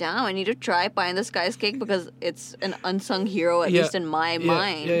was like, damn, I need to try Pie in the Sky's cake because it's an unsung hero, at least in my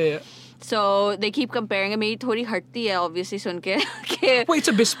mind. Yeah. So they keep comparing it. मेरी थोड़ी हटती है obviously सुन के. Well, it's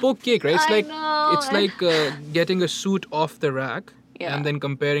a bespoke cake, right? It's I like getting a suit off the rack. Yeah. And then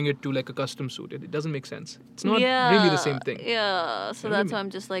comparing it to like a custom suit. It doesn't make sense. It's not really the same thing. Yeah, so that's why I'm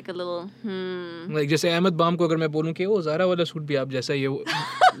just like a little, Like जैसे Ahmad balm को अगर मैं बोलूँ कि वो Zara वाला suit भी आप जैसा ही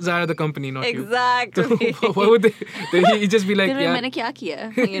है, Zara the company, not exactly. you. Why would they just be like, yeah. मैंने क्या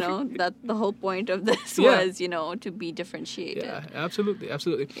किया? You know, that the whole point of this was, you know, to be differentiated. Yeah, absolutely.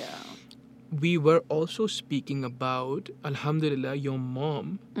 Yeah. We were also speaking about, alhamdulillah, your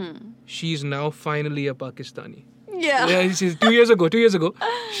mom. She's now finally a Pakistani. Yeah. She's 2 years ago.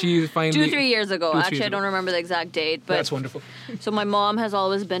 She finally... 2-3 years ago. Actually, I don't remember the exact date. But that's wonderful. So my mom has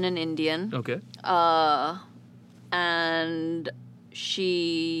always been an Indian. Okay. And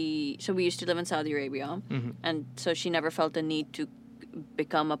so we used to live in Saudi Arabia. And so she never felt the need to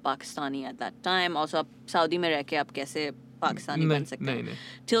become a Pakistani at that time. Also, Saudi mein reh ke aap kaise Pakistani ban sakte hain?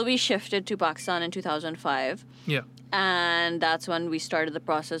 Till we shifted to Pakistan in 2005. Yeah. And that's when we started the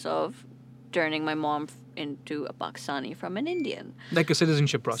process of turning my mom into a Pakistani from an Indian. Like a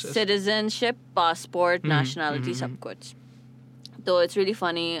citizenship process. Citizenship, passport, nationality, sab kuch. So it's really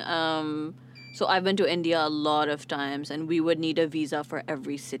funny. So I've been to India a lot of times, and we would need a visa for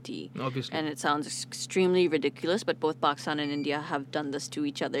every city. Obviously. And it sounds extremely ridiculous, but both Pakistan and India have done this to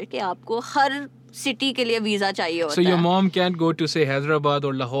each other. कि आपको हर city के लिए visa चाहिए होता है. So your mom can't go to, say, Hyderabad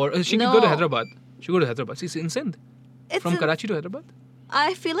or Lahore. She can go to Hyderabad. She can go to Hyderabad. She's in Sindh. From Karachi to Hyderabad?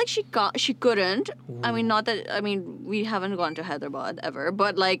 I feel like she couldn't. Ooh. We haven't gone to Hyderabad ever,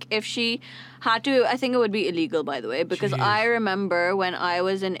 but like if she had to, I think it would be illegal, by the way, because I remember when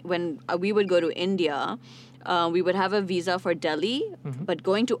we would go to India, we would have a visa for Delhi, but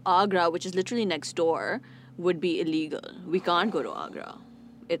going to Agra, which is literally next door, would be illegal. We can't go to Agra.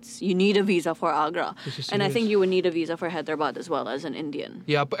 You need a visa for Agra. And I think you would need a visa for Hyderabad as well as an Indian.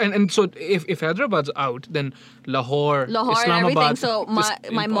 Yeah, and so if Hyderabad's out, then Lahore, Islamabad, and everything. So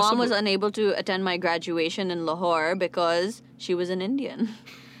my mom was unable to attend my graduation in Lahore because she was an Indian.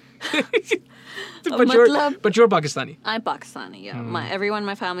 but you're Pakistani. I'm Pakistani, yeah. Everyone in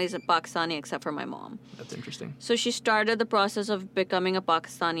my family is Pakistani except for my mom. That's interesting. So she started the process of becoming a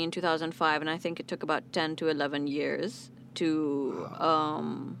Pakistani in 2005, and I think it took about 10 to 11 years to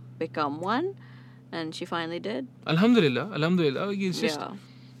become one, and she finally did. Alhamdulillah. It's just,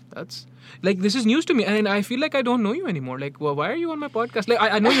 that's like, this is news to me, and I feel like I don't know you anymore. Like, well, why are you on my podcast? Like,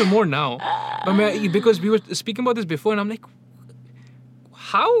 I know you more now, but because we were speaking about this before, and I'm like,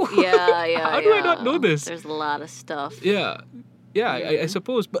 how? Yeah. How do I not know this? There's a lot of stuff. Yeah. I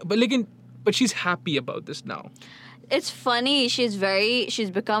suppose, but she's happy about this now. It's funny. She's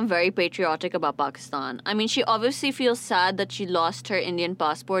become very patriotic about Pakistan. I mean, she obviously feels sad that she lost her Indian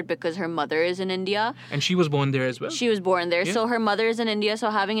passport because her mother is in India. And she was born there as well. She was born there. Yeah. So her mother is in India. So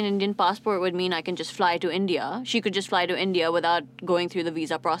having an Indian passport would mean I can just fly to India. She could just fly to India without going through the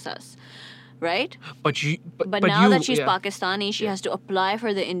visa process. right? But But now you, that she's yeah. Pakistani, she has to apply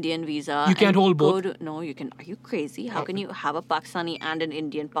for the Indian visa. You can't and hold go both? No, you can. Are you crazy? How can you have a Pakistani and an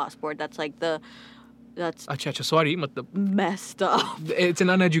Indian passport? That's Acha, sorry, matlab, messed up. it's an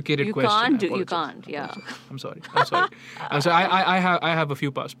uneducated You question. can't I do- you apologize. can't, yeah. I'm sorry. I have a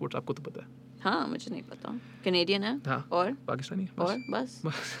few passports. आपको तो पता है. हाँ, मुझे नहीं पता. Canadian है? हाँ. और? Pakistani. और? बस?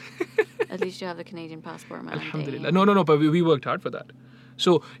 At least you have the Canadian passport, man. Alhamdulillah. Damn. No, but we worked hard for that.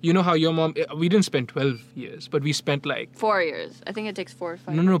 So, you know how your mom, we didn't spend 12 years, but we spent like, 4 years. I think it takes 4 or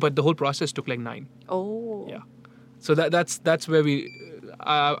 5. no, but the whole process took like 9. Oh. Yeah. So that's where we,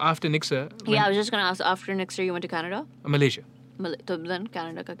 after Nixa, Yeah, I was just going to ask, after next year you went to Canada? Malaysia. तो then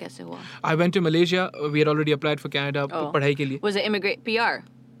Canada का कैसे हुआ? I went to Malaysia. We had already applied for Canada Oh. पढ़ाई के लिए. Was it PR?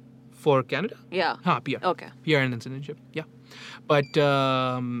 For Canada? Yeah. हाँ, PR. Okay. PR and citizenship. Yeah. But,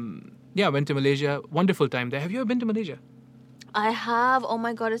 yeah, went to Malaysia. Wonderful time there. Have you ever been to Malaysia? I have. Oh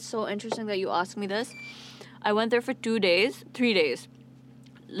my god, it's so interesting that you asked me this. I went there for 3 days.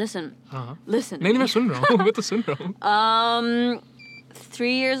 Listen. हाँ. Listen. नहीं मैं सुन रहा हूँ. मैं तो सुन रहा हूँ.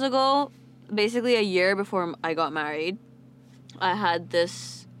 3 years ago, basically a year before I got married, I had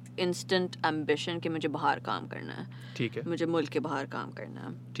this instant ambition कि मुझे बाहर काम करना है. ठीक है. मुझे मुल्क के बाहर काम करना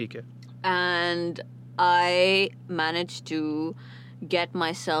है. ठीक है. And I managed to get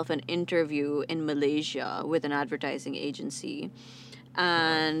myself an interview in Malaysia with an advertising agency,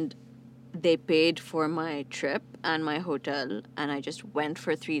 and they paid for my trip and my hotel, and I just went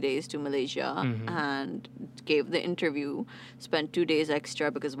for 3 days to Malaysia and gave the interview, spent 2 days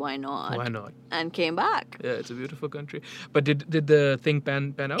extra because why not? Why not? And came back. Yeah, it's a beautiful country. But did the thing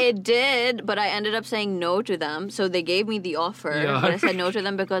pan out? It did, but I ended up saying no to them. So they gave me the offer, Yeah. but I said no to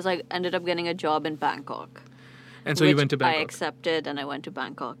them because I ended up getting a job in Bangkok. And so you which went to I Bangkok. accepted and I went to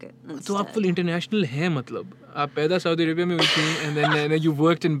Bangkok instead. तो आप full international हैं मतलब. आप पैदा Saudi Arabia में हुई थी and then you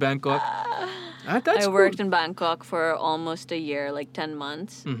worked in Bangkok. That's I cool. worked in Bangkok for almost a year, like 10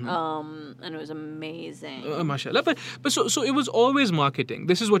 months, and it was amazing. Mashallah. But so it was always marketing.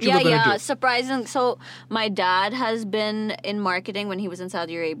 This is what you were going to Yeah, do. surprising. So my dad has been in marketing when he was in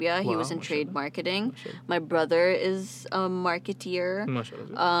Saudi Arabia. He Wow, was in trade mashallah. marketing. Mashallah. My brother is a marketeer.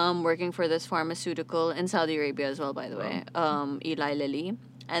 Mashallah. Working for this pharmaceutical in Saudi Arabia as well, by the way, Eli Lilly.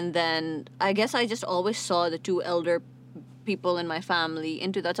 And then I guess I just always saw the two elder people in my family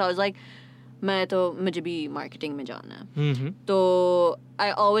into that. So I was like, मुझे भी marketing में जाना है. Mm-hmm. So I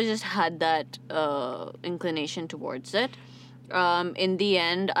always just had that inclination towards it. In the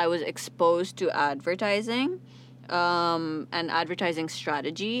end, I was exposed to advertising and advertising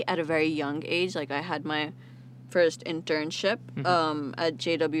strategy at a very young age. Like I had my first internship at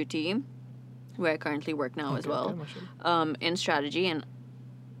JWT, where I currently work now as well, in strategy. And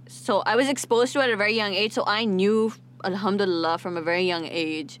so I was exposed to it at a very young age. So I knew, alhamdulillah, from a very young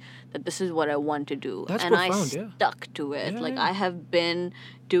age that this is what I want to do. That's and profound, I yeah. stuck to it. Yeah, like yeah. I have been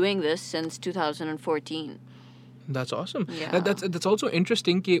doing this since 2014. That's awesome. Yeah. That's also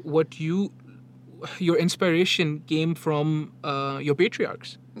interesting कि what your inspiration came from your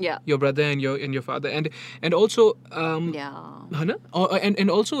patriarchs. Yeah. Your brother and your father and also Yeah. है ना? And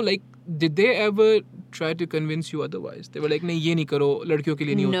also like did they ever try to convince you otherwise? They were like नहीं ये नहीं करो लड़कियों के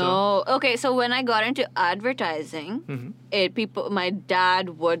लिए नहीं होता. No. Okay, so when I got into advertising, my dad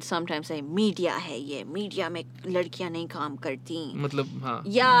would sometimes say, media hai ye, media mein ladkiyan nahi kaam karti. मतलब हाँ.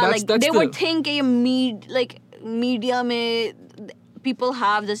 Yeah, That's they the- would think media mein people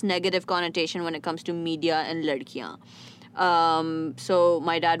have this negative connotation when it comes to media and ladkiyan. So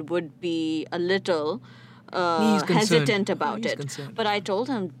my dad would be a little He's concerned. hesitant about He's it. concerned. But I told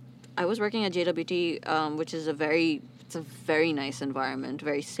him I was working at JWT, which is a very nice environment,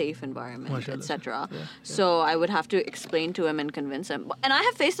 very safe environment, Mashallah. etc. Yeah, So I would have to explain to him and convince him. And I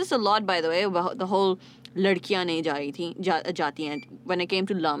have faced this a lot, by the way, about the whole ladkiyan nahi jati hain. When it came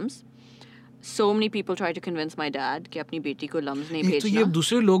to LUMS, so many people tried to convince my dad कि अपनी बेटी को LUMS नहीं एक तो ये भेजना.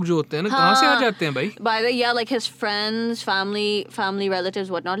 दूसरे लोग जो होते हैं ना कहाँ से आ जाते हैं भाई? By the way, yeah, like his friends, family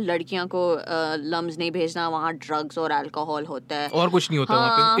relatives, whatnot, लड़कियों को LUMS नहीं भेजना, वहाँ drugs और alcohol होता है. और कुछ नहीं होता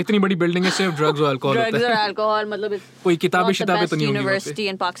वहाँ पे. इतनी बड़ी बिल्डिंग है सिर्फ ड्रग्स और अल्कोहल होता Drugs है. or alcohol, मतलब it's कोई किताबें not the शिताबें best तो नहीं होंगी वहाँ पे. university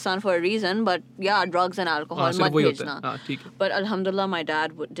in Pakistan for a reason, but yeah, drugs and alcohol हाँ, सिर्फ मत वही होता है. भेजना. हाँ, ठीक है. But alhamdulillah, my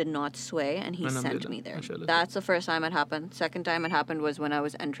dad did not sway and he sent Alhamdulillah, me there. mashallah. That's the first time it happened. Second time it happened was when I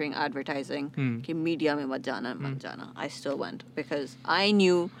was entering advertising. कि media में मत जाना. I still went because I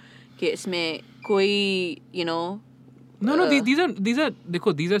knew कि इसमें कोई, you know. No, these are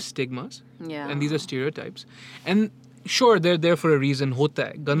देखो these are stigmas. Yeah. And these are stereotypes. And sure they're there for a reason. होता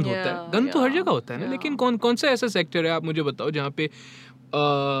है गंद होता है. Yeah, गंद तो हर yeah, जगह होता है ना. yeah. लेकिन कौन सा ऐसा सेक्टर है आप मुझे बताओ जहाँ पे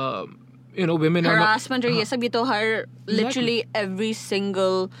you know women are not, harassment और ये सब ये तो हर literally every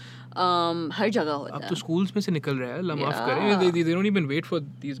single हर जगह होता अब है. तो schools में से निकल रहा है अल्लाह माफ करे. Yeah. They don't even wait for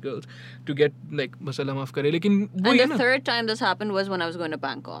these girls to get like बस अल्लाह माफ करे. लेकिन वो And ही है the ना. third time this happened was when I was going to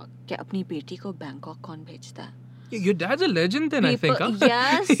Bangkok. क्या अपनी बेटी को Bangkok कौन भेजता है? Your dad's a legend then, I think. People- Huh?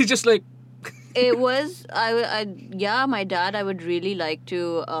 yes. He's just like It was yeah, my dad, I would really like to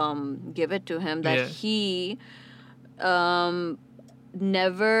give it to him that Yeah. he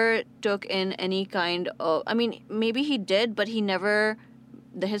never took in any kind of, I mean, maybe he did, but he never,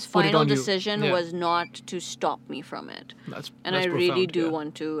 his Put it final on you. decision Yeah. was not to stop me from it. that's And that's I really profound, do yeah.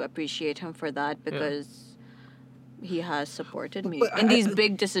 want to appreciate him for that because he has supported me But in these I-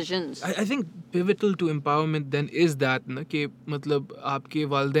 big decisions. I think pivotal to empowerment then is that ना कि मतलब आपके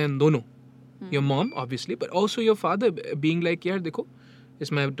वालिदैन दोनों, your mom obviously, but also your father being like यार देखो,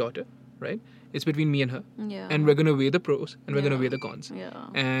 it's my daughter, right? It's between me and her, Yeah. and we're gonna weigh the pros and we're gonna Yeah. weigh the cons,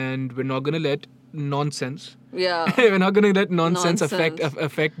 Yeah. and we're not gonna let nonsense. Yeah. we're not gonna let nonsense Nonsense.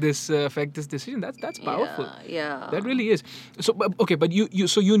 affect this decision. That's powerful. Yeah. That really is. So okay, but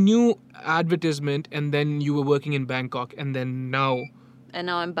you knew advertisement, and then you were working in Bangkok, and then now And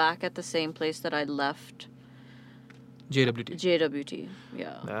now I'm back at the same place that I left, JWT. JWT.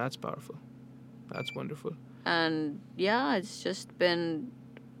 Yeah. That's powerful. That's wonderful. And yeah, it's just been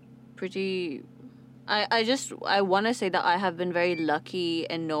pretty. I want to say that I have been very lucky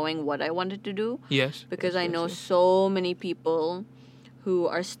in knowing what I wanted to do Yes. because yes, I yes, know yes. so many people who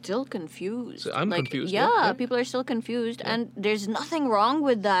are still confused. So I'm like, confused, Yeah, yeah. people are still confused, and there's nothing wrong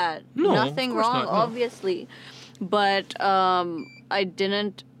with that. No, nothing of course wrong, not, no. obviously. But I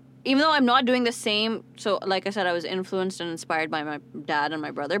didn't. Even though I'm not doing the same, so like I said, I was influenced and inspired by my dad and my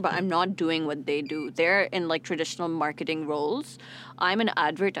brother, but I'm not doing what they do. They're in like traditional marketing roles. I'm in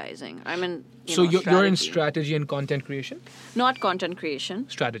advertising. I'm in So you're in strategy. strategy and content creation. Not content creation.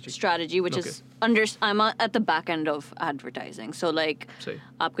 Strategy. Which Okay. is I'm at the back end of advertising. So like सही.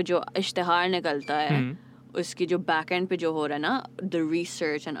 आपका जो इश्तिहार निकलता है उसकी जो back end पे जो हो रहा है ना, the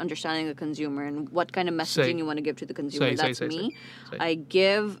research and understanding the consumer and what kind of messaging सही. you want to give to the consumer, सही, that's सही, me. सही. I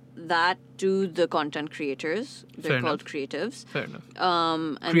give that to the content creators. They're Fair called enough. creatives. Fair enough.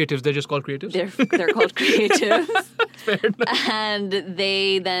 And Creatives. They're just called creatives. they're called creatives. Fair enough. And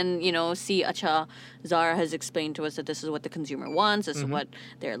they then, see, acha, Zara has explained to us that this is what the consumer wants, this is what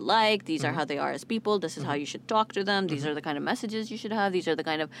they're like, these are how they are as people, this is how you should talk to them, these are the kind of messages you should have, these are the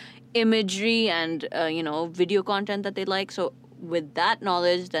kind of imagery and, video content that they like. So with that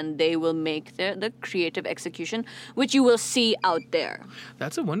knowledge, then they will make the creative execution, which you will see out there.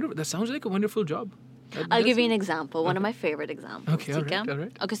 That sounds like a wonderful job. I'll give you an example, one of my favorite examples. Okay, all right, all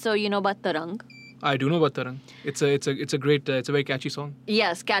right. Okay, so you know about Tarang? I do know about Tarang. It's a great, it's a very catchy song.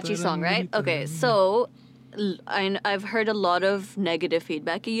 Yes, catchy song, right? Okay, so I've heard a lot of negative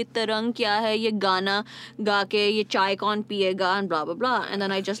feedback. कि ये तरंग क्या है? ये गाना गा के ये चाय कौन पिएगा and blah blah blah. And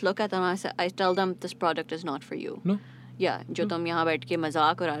then I just look at them. I tell them this product is not for you. No. Yeah, जो तुम यहाँ बैठ के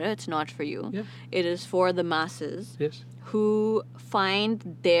मजाक उड़ा रहे हो, it's not for you. Yeah. It is for the masses Yes. who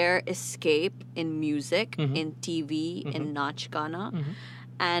find their escape in music, in TV, in Nach Gana.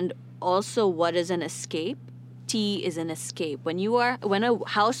 And also, what is an escape? Tea is an escape. When a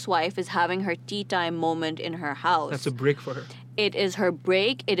housewife is having her tea time moment in her house, That's a break for her. it is her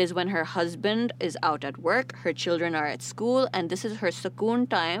break. It is when her husband is out at work, her children are at school, and this is her sukoon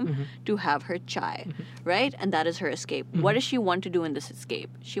time to have her chai, right? And that is her escape. What does she want to do in this escape?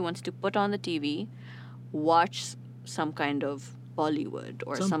 She wants to put on the TV, watch some kind of Bollywood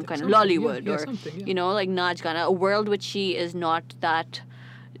or some kind of Lollywood yeah, or, something, yeah. like Naach Gana, a world which she is not that,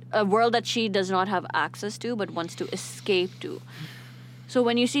 a world that she does not have access to but wants to escape to. So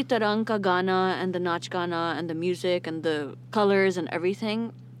when you see Tarang ka Gana and the Nach Gana and the music and the colors and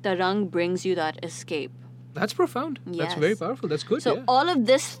everything, Tarang brings you that escape. That's profound. That's Yes. very powerful. That's good. So yeah. all of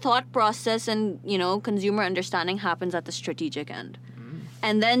this thought process and, consumer understanding happens at the strategic end.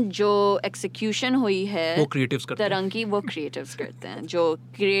 And then जो execution हुई है वो creatives करते हैं. तरंग की, वो creatives करते हैं. जो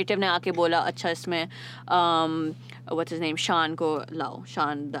creative ने आके बोला अच्छा इसमें what's his name, Shan को लाओ,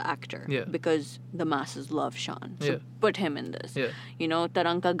 Shan the actor, Yeah. because the masses love Shan, so Yeah. put him in this. Yeah.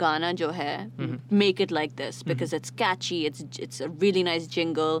 तरंग का गाना जो है, make it like this because it's catchy, it's a really nice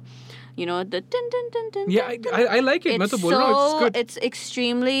jingle, the tin tin tin tin. Yeah, I like it. मैं It's तो बोल रहा हूँ, it's good. it's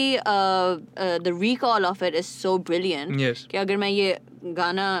extremely the recall of it is so brilliant. Yes. कि अगर मैं ये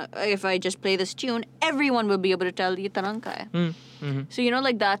गाना, if I just play this tune, everyone will be able to tell ये तरंग का है.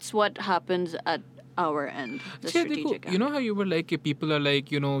 So that's what happens at our end, the Yeah, strategic देखो, end. how you were like people are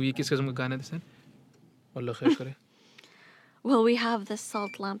like ये किस किस्म का गाना है सर? अल्लाह खैर करे. Well, we have this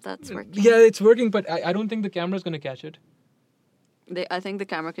salt lamp that's working. Yeah, it's working, but I don't think the camera's gonna catch it. I think the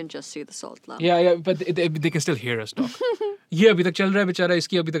camera can just see the salt lamp. Yeah, but they can still hear us talk. ये अभी तक चल रहा है बेचारा,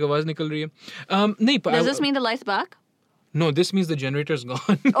 इसकी अभी तक आवाज निकल रही है. नहीं, Does this mean the light's back? No, this means the generator's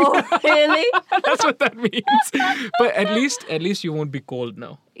gone. Oh, really? That's what that means. But at least you won't be cold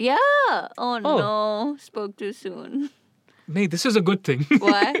now. Yeah. Oh no, spoke too soon. No, this is a good thing.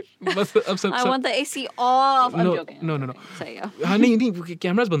 Why? बस अब सब I want the AC off. I'm joking. No. Say yeah. हाँ नहीं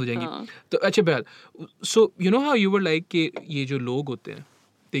cameras बंद हो जाएंगी. तो अच्छा बहरहाल, so you know how you were like कि ये जो लोग होते हैं,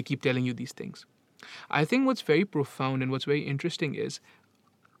 they keep telling you these things. I think what's very profound and what's very interesting is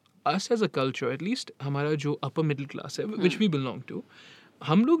us as a culture, at least हमारा जो upper middle class है, which we belong to,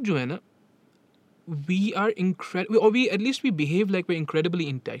 हम लोग जो है ना, we are incredible, or we behave like we're incredibly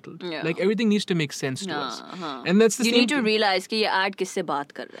entitled. Yeah. Like everything needs to make sense to us. And that's the You same need to thing. realize कि ये ad किससे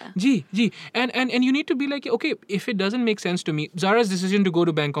बात कर रहा है. जी. And you need to be like, okay, if it doesn't make sense to me, Zara's decision to go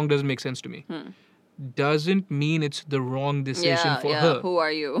to Bangkok doesn't make sense to me. Doesn't mean it's the wrong decision for her. Who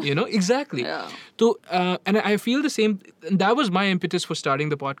are you? You know, exactly. Yeah. So, and I feel the same. That was my impetus for starting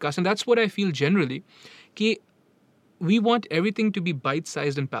the podcast, and that's what I feel generally. कि we want everything to be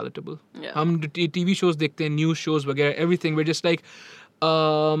bite-sized and palatable. Yeah. हम TV shows देखते हैं, news shows वगैरह, everything. We're just like,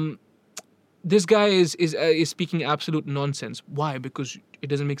 this guy is speaking absolute nonsense. Why? Because it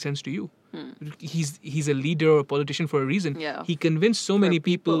doesn't make sense to you. He's a leader or a politician for a reason. Yeah. He convinced so many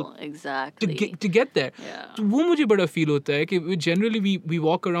people exactly to get there. Yeah. तो वो मुझे बड़ा feel होता है कि generally we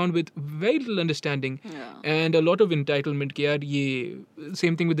walk around with very little understanding and a lot of entitlement कि यार ये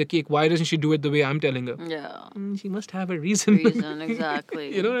same thing with the cake. Why doesn't she do it the way I'm telling her? Yeah. She must have a reason.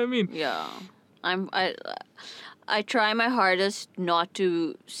 Exactly. You know what I mean? Yeah. I try my hardest not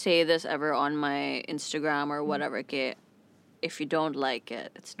to say this ever on my Instagram or whatever. कि if you don't like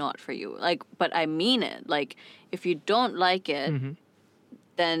it, it's not for you. Like, but I mean it. Like, if you don't like it,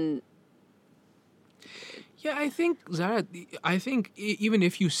 then yeah, I think Zara. I think even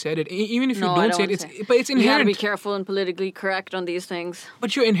if you said it, even if you No, I don't don't say it, wanna say. but it's you gotta inherent. be careful and politically correct on these things.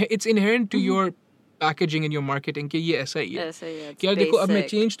 But it's inherent to your packaging and your marketing कि ये ऐसा ही है. ऐसा ही है, it's कि यार देखो अब मैं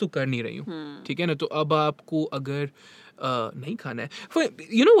basic. change तो कर नहीं रही हूँ, ठीक है ना? तो अब आपको अगर नहीं खाना है.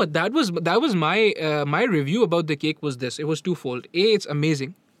 You know what? That was my review about the cake was this. It was twofold. A, it's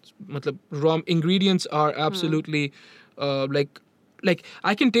amazing. मतलब raw ingredients are absolutely like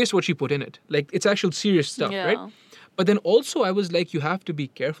I can taste what she put in it. Like it's actual serious stuff, Yeah. right? But then also I was like, you have to be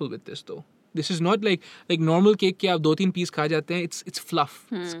careful with this though. This is not like normal cake कि आप 2-3 piece खा जाते हैं. It's fluff,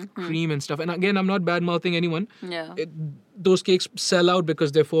 it's cream and stuff. And again, I'm not bad mouthing anyone. Yeah. Those cakes sell out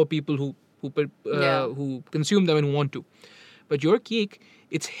because they're for people who consume them and want to. But your cake,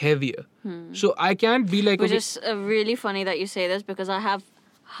 it's heavier. So I can't be like, Which okay, is really funny that you say this because I have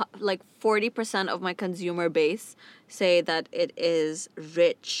like 40% of my consumer base say that it is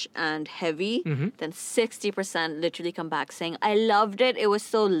rich and heavy. Then 60% literally come back saying, I loved it. It was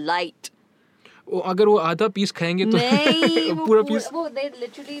so light. अगर वो आधा piece खाएंगे तो नहीं, पूरा piece. they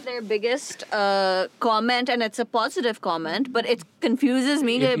literally their biggest comment, and it's a positive comment, but it confuses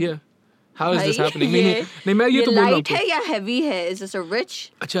me. Yeah. How is this भाई, happening? नहीं मैं ये तो बोल रहा हूँ. light है या heavy है? Is this a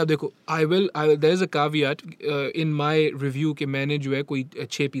rich? अच्छा देखो, I will there is a caveat in my review कि मैंने जो है कोई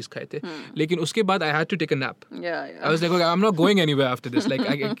 6 पीस खाए थे, लेकिन उसके बाद I had to take a nap. Yeah. I was like, okay, I'm not going anywhere after this. Like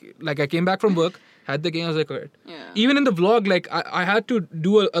I came back from work, had the game. I was like, alright. Yeah. Even in the vlog, like I had to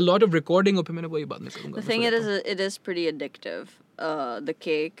do a lot of recording. और फिर मैंने वही बात नहीं करूँगा. The thing it is pretty addictive, the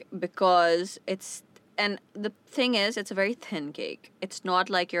cake, because it's. And the thing is, it's a very thin cake. It's not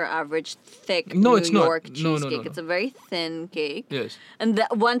like your average thick No, New it's not. York No, cheesecake. no. It's a very thin cake. Yes. And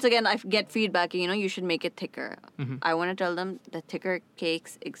once again, I get feedback, you should make it thicker. I want to tell them that thicker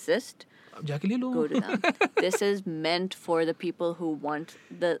cakes exist. अब जाके ले लो. Go to them. This is meant for the people who want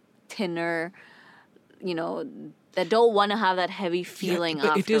the thinner, that don't want to have that heavy feeling but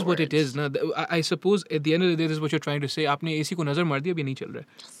afterwards. it is what it is. Na. I suppose at the end of the day, this is what you're trying to say. आपने AC को नजर मार दिया, अभी नहीं चल रहा है.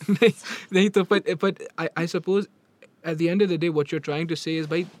 नहीं तो but I suppose at the end of the day, what you're trying to say is,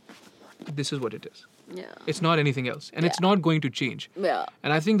 bhai, this is what it is. Yeah. It's not anything else, and it's not going to change. Yeah.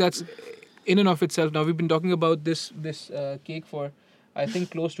 And I think that's in and of itself. Now we've been talking about this cake for I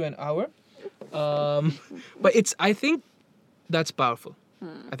think close to an hour, but I think that's powerful.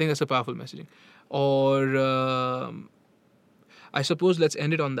 I think that's a powerful messaging. Or I suppose let's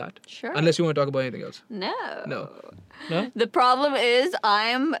end it on that. Sure. Unless you want to talk about anything else. No. No? The problem is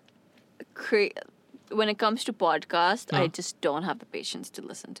when it comes to podcasts, I just don't have the patience to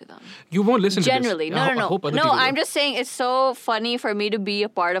listen to them. You won't listen Generally, to this. no. I hope other No, people I'm will. just saying it's so funny for me to be a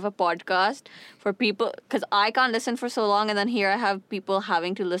part of a podcast for people because I can't listen for so long, and then here I have people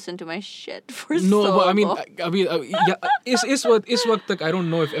having to listen to my shit for No, so but I mean, long. yeah, is what like I don't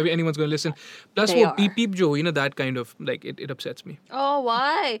know if anyone's going to listen. Plus, They what peep are. peep jo, that kind of like it upsets me. Oh,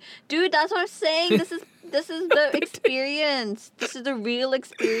 why, dude? That's what I'm saying. This is the experience. This is the real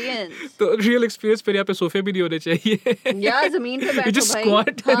experience. The real experience फिर यहाँ पे सोफे भी नहीं होने चाहिए. Yeah, ज़मीन पे You बैठो just भाई. squat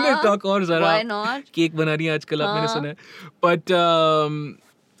and then हाँ, talk और जरा. Why not? Cake बना रही है आजकल आप मैंने सुना है.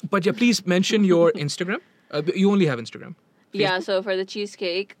 But yeah, please mention your Instagram. You only have Instagram. Yeah, so for the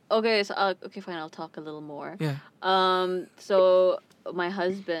cheesecake. Okay, so okay, fine, I'll talk a little more. Yeah. So my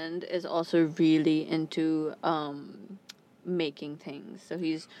husband is also really into making things. So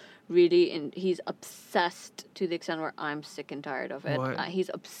he's he's obsessed to the extent where I'm sick and tired of it. What? He's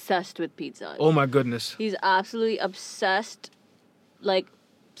obsessed with pizzas. Oh my goodness. He's absolutely obsessed. Like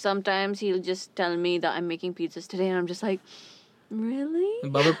sometimes he'll just tell me that I'm making pizzas today and I'm just like, really?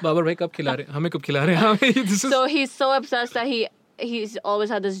 Babar भाई कब खिला रहे हैं? हमें कब खिला रहे हैं? This is So he's so obsessed that he's always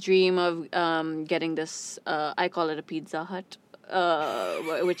had this dream of getting this I call it a Pizza Hut,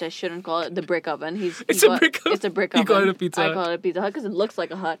 which I shouldn't call it, the brick oven. It's a brick oven? It's a brick You oven. call it a Pizza I Hut? call it a Pizza Hut because it looks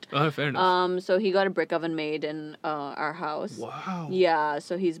like a hut. fair enough. So he got a brick oven made in our house. Wow. Yeah,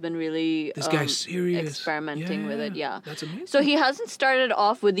 so he's been really This guy's serious. experimenting with it. Yeah, That's amazing. So he hasn't started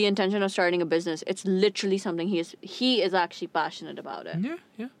off with the intention of starting a business. It's literally something he is actually passionate about it.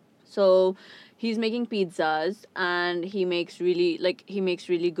 Yeah. So he's making pizzas and he makes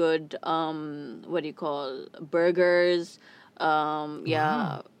really good what do you call burgers, and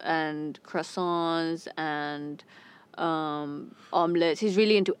croissants and omelets. He's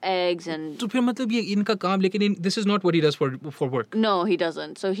really into eggs and तो फिर मतलब ये इनका काम लेकिन this is not what he does for work. no, he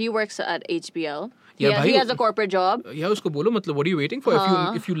doesn't. So he works at HBL. Yeah, He bhai, has a corporate job. Yeah, उसको बोलो मतलब what are you waiting for?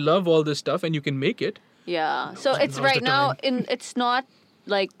 If you love all this stuff and you can make it. Yeah. So it's now's right the now time. it's not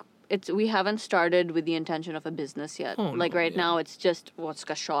like we haven't started with the intention of a business yet. Oh, like no, right yeah. now it's just what's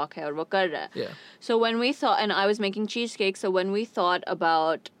ka shauk hai aur wo kar raha hai. Yeah. So when we thought, and I was making cheesecake, so when we thought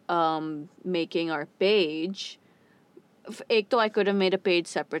about making our page, ek to I could have made a page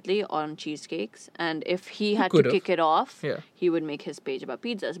separately on cheesecakes, and if he had to could've. kick it off, Yeah. he would make his page about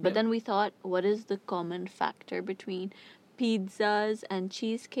pizzas. But then we thought, what is the common factor between pizzas and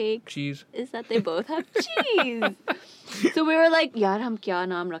cheesecakes? Cheese. Is that they both have cheese. So we were like, yaar, hum kya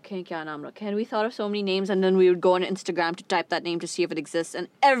naam rakhein? And we thought of so many names, and then we would go on Instagram to type that name to see if it exists, and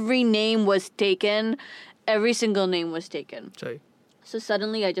every name was taken. Every single name was taken. Sorry. So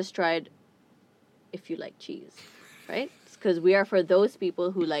suddenly I just tried, if you like cheese, right? Because we are for those people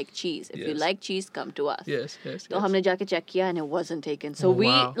who like cheese. If you Yes. like cheese, come to us. Yes. So हमने जाके check किया and it wasn't taken. So Oh, we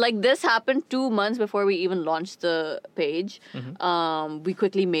wow. like this happened 2 months before we even launched the page. We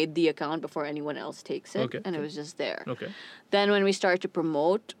quickly made the account before anyone else takes it, Okay. and it was just there. Okay. Then when we started to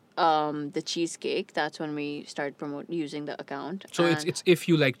promote the cheesecake, that's when we started using the account. So And it's if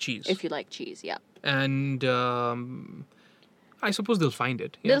you like cheese. if you like cheese, yeah. And I suppose they'll find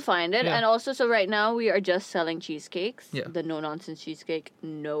it. Yeah. They'll find it. Yeah. And also, so right now we are just selling cheesecakes. Yeah. The no-nonsense cheesecake,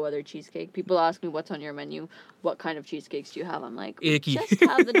 no other cheesecake. People ask me, what's on your menu? What kind of cheesecakes do you have? I'm like, we Ek hi. just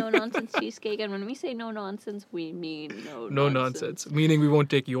have the no-nonsense cheesecake. And when we say no-nonsense, we mean No nonsense. Meaning we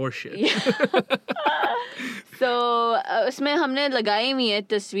won't take your shit. Yeah. So, उसमें हमने लगाई हुई है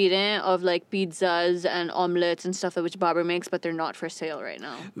तस्वीरें of like pizzas and omelets and stuff which Babar makes, but they're not for sale right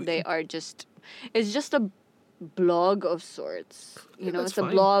now. They are just, it's just a blog of sorts. You know, that's it's a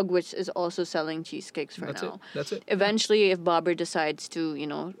fine. blog which is also selling cheesecakes for That's now. it. That's it. Eventually, if Babar decides to, you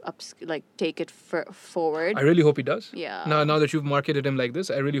know, take it forward. I really hope he does. Yeah. Now that you've marketed him like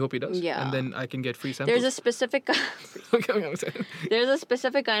this, I really hope he does. Yeah. And then I can get free samples. There's a specific Okay, I'm saying. there's a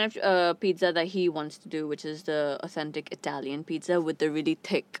specific kind of pizza that he wants to do, which is the authentic Italian pizza with the really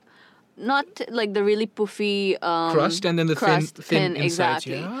thick, not like the really puffy Crust and then the crust, thin insides.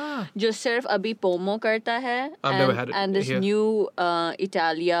 exactly. Yeah. जो सिर्फ अभी पोमो करता है, I've never had it and this here. new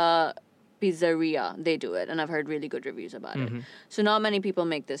Italia pizzeria, they do it, and I've heard really good reviews about Mm-hmm. it. So not many people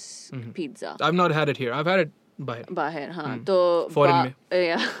make this pizza. I've not had it here. I've had it by बाहर, हाँ. तो Foreign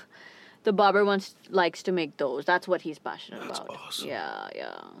yeah. The Babar likes to make those. That's what he's passionate about. awesome. Yeah.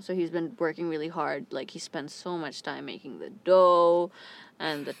 So he's been working really hard. Like he spends so much time making the dough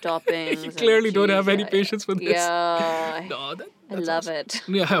and the toppings. You and clearly the don't cheese. have any Yeah, patience with this. Yeah. No, I that's love awesome. it.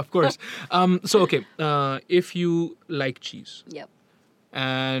 Yeah, of course. So, okay. If you like cheese, Yep.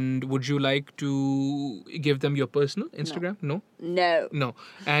 and would you like to give them your personal Instagram? No? No. No.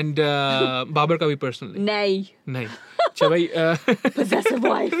 And Babar ka bhi personally? Nay. Nahi. Chal bhai, Possessive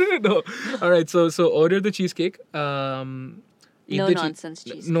wife. no. All right. So order the cheesecake. Eat No the nonsense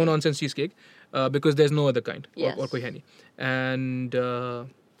cheesecake. No nonsense cheesecake. Because there's no other kind. Yes. Or koi hai nahi. And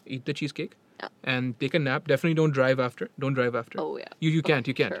eat the cheesecake. Yeah. And take a nap. Definitely don't drive after. Don't drive after. Oh, yeah. You can't.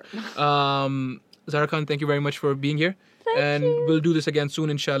 You can't. Sure. Zara Khan, thank you very much for being here. And we'll do this again soon,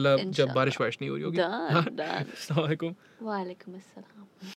 inshallah. Jab Inshallah. barish warish nahi ho rahi hogi. Done. Assalamu alaikum. Wa alaikum assalam.